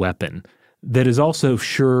impractical weapon that is also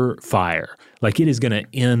surefire. Like, it is going to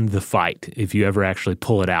end the fight if you ever actually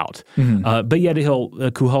pull it out. But yet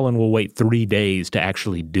Cuchulainn will wait 3 days to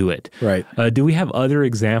actually do it. Right. Do we have other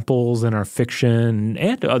examples in our fiction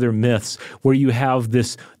and other myths where you have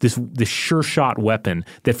this sure shot weapon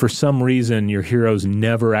that for some reason your heroes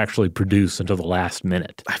never actually produce until the last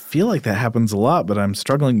minute? I feel like that happens a lot, but I'm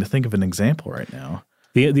struggling to think of an example right now.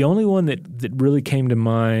 The only one that really came to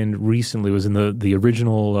mind recently was in the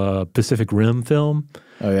original Pacific Rim film.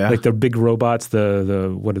 Oh yeah, like the big robots.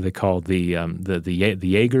 The what are they called? The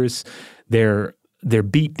Jaegers. They're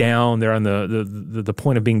beat down. They're on the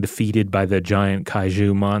point of being defeated by the giant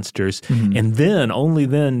kaiju monsters, and then only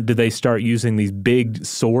then do they start using these big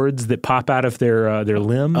swords that pop out of their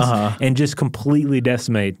limbs and just completely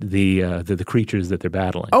decimate the creatures that they're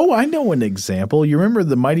battling. Oh, I know an example. You remember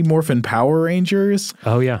the Mighty Morphin Power Rangers?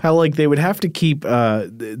 Oh yeah, how like they would have to keep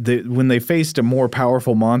when they faced a more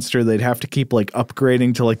powerful monster, they'd have to keep like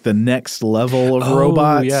upgrading to like the next level of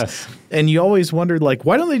robots. Yes. And you always wondered, like,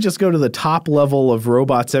 why don't they just go to the top level of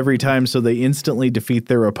robots every time so they instantly defeat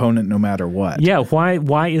their opponent no matter what? Yeah,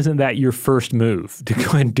 why isn't that your first move to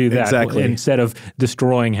go and do that Exactly. instead of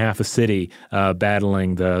destroying half a city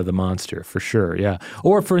battling the monster, for sure, yeah.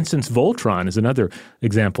 Or, for instance, Voltron is another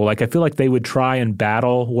example. Like, I feel like they would try and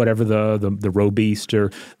battle whatever the Robeast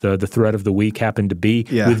or the threat of the week happened to be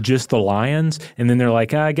with just the lions, and then they're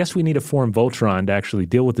like, I guess we need to form Voltron to actually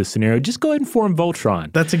deal with this scenario. Just go ahead and form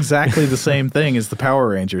Voltron. That's exactly the same thing as the Power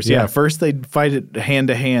Rangers. Yeah, first they'd fight it hand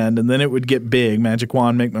to hand, and then it would get big. Magic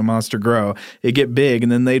wand, make my monster grow. It'd get big,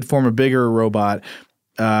 and then they'd form a bigger robot,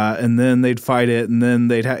 and then they'd fight it, and then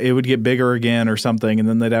it would get bigger again or something, and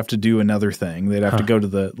then they'd have to do another thing. They'd have to go to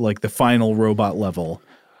the final robot level.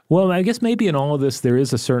 Well, I guess maybe in all of this there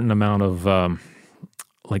is a certain amount of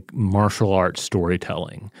like martial arts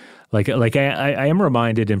storytelling. Like I am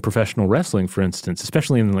reminded in professional wrestling, for instance,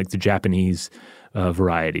 especially in like the Japanese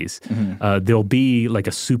varieties, there'll be like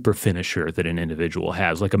a super finisher that an individual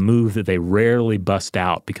has, like a move that they rarely bust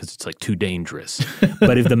out because it's like too dangerous.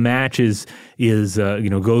 But if the match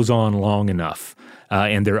goes on long enough,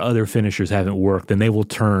 and their other finishers haven't worked, then they will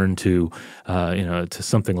turn to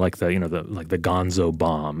something like the Gonzo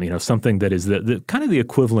bomb, something that is the kind of the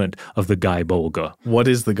equivalent of the Guy Bolga. What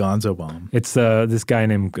is the Gonzo bomb? It's this guy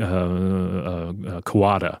named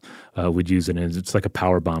Kawada would use it. And it's like a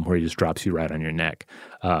power bomb where he just drops you right on your neck.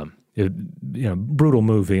 Brutal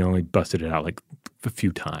move. He only busted it out like a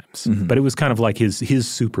few times, but it was kind of like his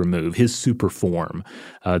super move, his super form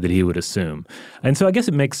that he would assume. And so I guess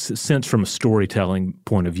it makes sense from a storytelling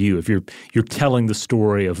point of view. If you're telling the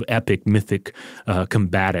story of epic, mythic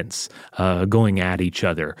combatants going at each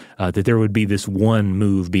other, that there would be this one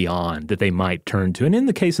move beyond that they might turn to. And in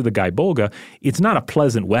the case of the Guy Bolga, it's not a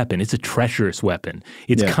pleasant weapon. It's a treacherous weapon.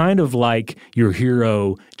 It's kind of like your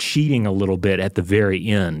hero cheating a little bit at the very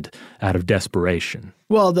end out of desperation.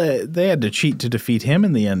 Well, they had to cheat to defeat him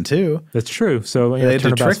in the end too. That's true. So they had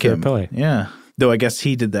to trick him. Play. Yeah. Though I guess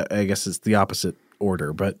he did that. I guess it's the opposite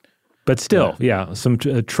order, but still, some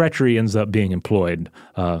treachery ends up being employed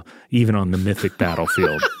even on the mythic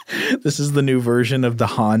battlefield. This is the new version of the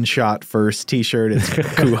Han shot first T-shirt. It's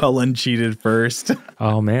Cuchulainn cheated first.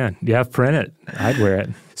 Oh man, yeah, print it. I'd wear it.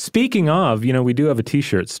 Speaking of, we do have a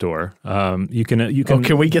T-shirt store. You can. Oh,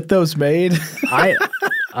 can we get those made?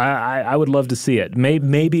 I would love to see it.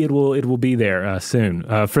 Maybe it will be there soon.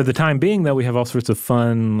 For the time being, though, we have all sorts of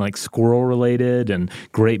fun, like squirrel-related and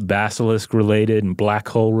great basilisk-related and black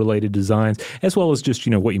hole-related designs, as well as just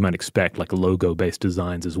what you might expect, like logo-based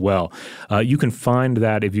designs as well. You can find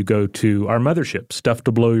that if you go to our mothership,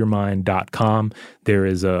 stufftoblowyourmind.com. There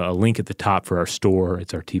is a link at the top for our store.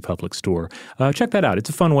 It's our TeePublic store. Check that out. It's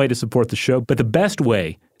a fun way to support the show. But the best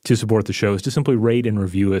way to support the show is to simply rate and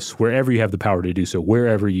review us wherever you have the power to do so,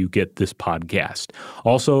 wherever you get this podcast.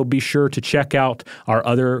 Also, be sure to check out our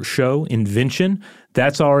other show, Invention.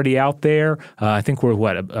 That's already out there. I think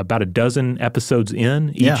we're, about a dozen episodes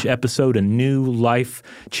in. Each episode a new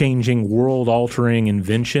life-changing, world-altering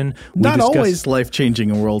invention. Not always life-changing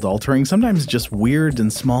and world-altering. Sometimes just weird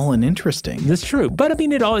and small and interesting. That's true. But I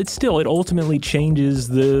mean, it ultimately changes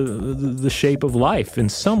the shape of life in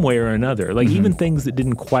some way or another. Like even things that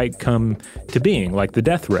didn't quite come to being, like the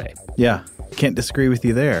death ray. Yeah. Can't disagree with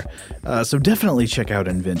you there. So definitely check out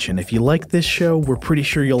Invention. If you like this show, we're pretty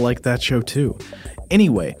sure you'll like that show too.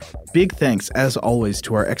 Anyway, big thanks, as always,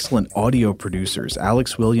 to our excellent audio producers,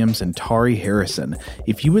 Alex Williams and Tari Harrison.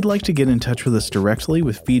 If you would like to get in touch with us directly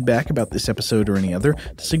with feedback about this episode or any other,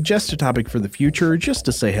 to suggest a topic for the future, or just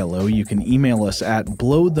to say hello, you can email us at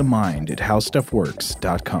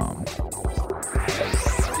blowthemind@howstuffworks.com.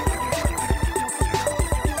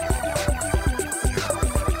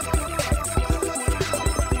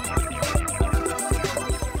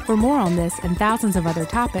 For more on this and thousands of other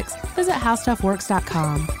topics, visit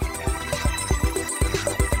howstuffworks.com.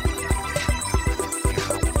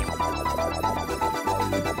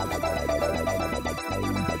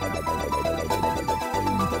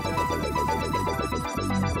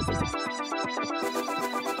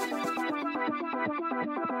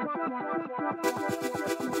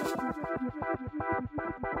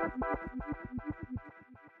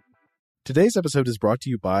 Today's episode is brought to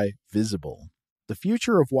you by Visible. The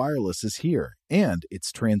future of wireless is here, and it's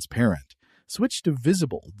transparent. Switch to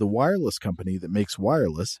Visible, the wireless company that makes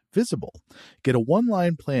wireless visible. Get a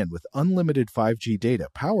one-line plan with unlimited 5G data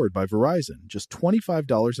powered by Verizon, just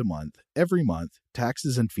 $25 a month, every month,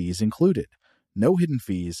 taxes and fees included. No hidden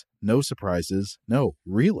fees, no surprises, no,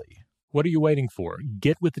 really. What are you waiting for?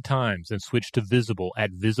 Get with the times and switch to Visible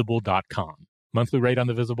at Visible.com. Monthly rate on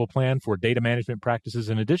the Visible plan for data management practices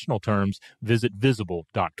and additional terms, visit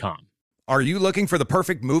Visible.com. Are you looking for the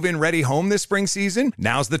perfect move-in ready home this spring season?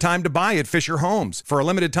 Now's the time to buy at Fisher Homes. For a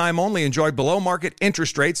limited time only, enjoy below-market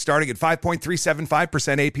interest rates starting at 5.375%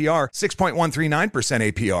 APR,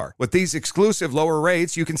 6.139% APR. With these exclusive lower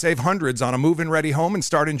rates, you can save hundreds on a move-in ready home and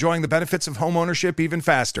start enjoying the benefits of homeownership even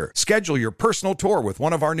faster. Schedule your personal tour with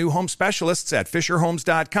one of our new home specialists at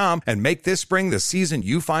FisherHomes.com and make this spring the season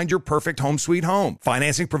you find your perfect home sweet home.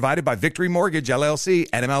 Financing provided by Victory Mortgage, LLC,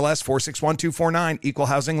 NMLS 461249, Equal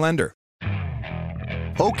Housing Lender.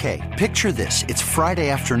 Okay, picture this. It's Friday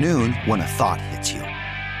afternoon when a thought hits you.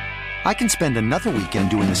 I can spend another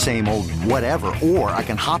weekend doing the same old whatever, or I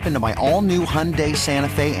can hop into my all-new Hyundai Santa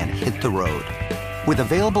Fe and hit the road. With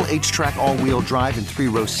available H-Track all-wheel drive and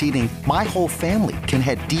 3-row seating, my whole family can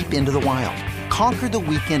head deep into the wild. Conquer the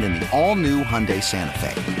weekend in the all-new Hyundai Santa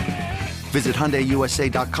Fe. Visit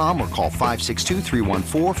HyundaiUSA.com or call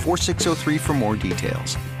 562-314-4603 for more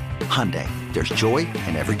details. Hyundai, there's joy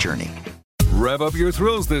in every journey. Rev up your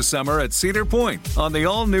thrills this summer at Cedar Point on the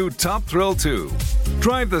all-new Top Thrill 2.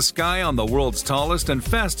 Drive the sky on the world's tallest and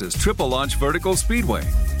fastest triple-launch vertical speedway.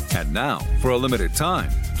 And now, for a limited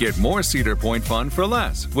time, get more Cedar Point fun for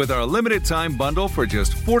less with our limited-time bundle for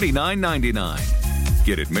just $49.99.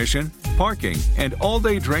 Get admission, parking, and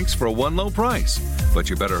all-day drinks for one low price. But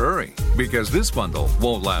you better hurry, because this bundle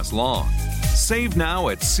won't last long. Save now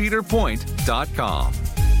at cedarpoint.com.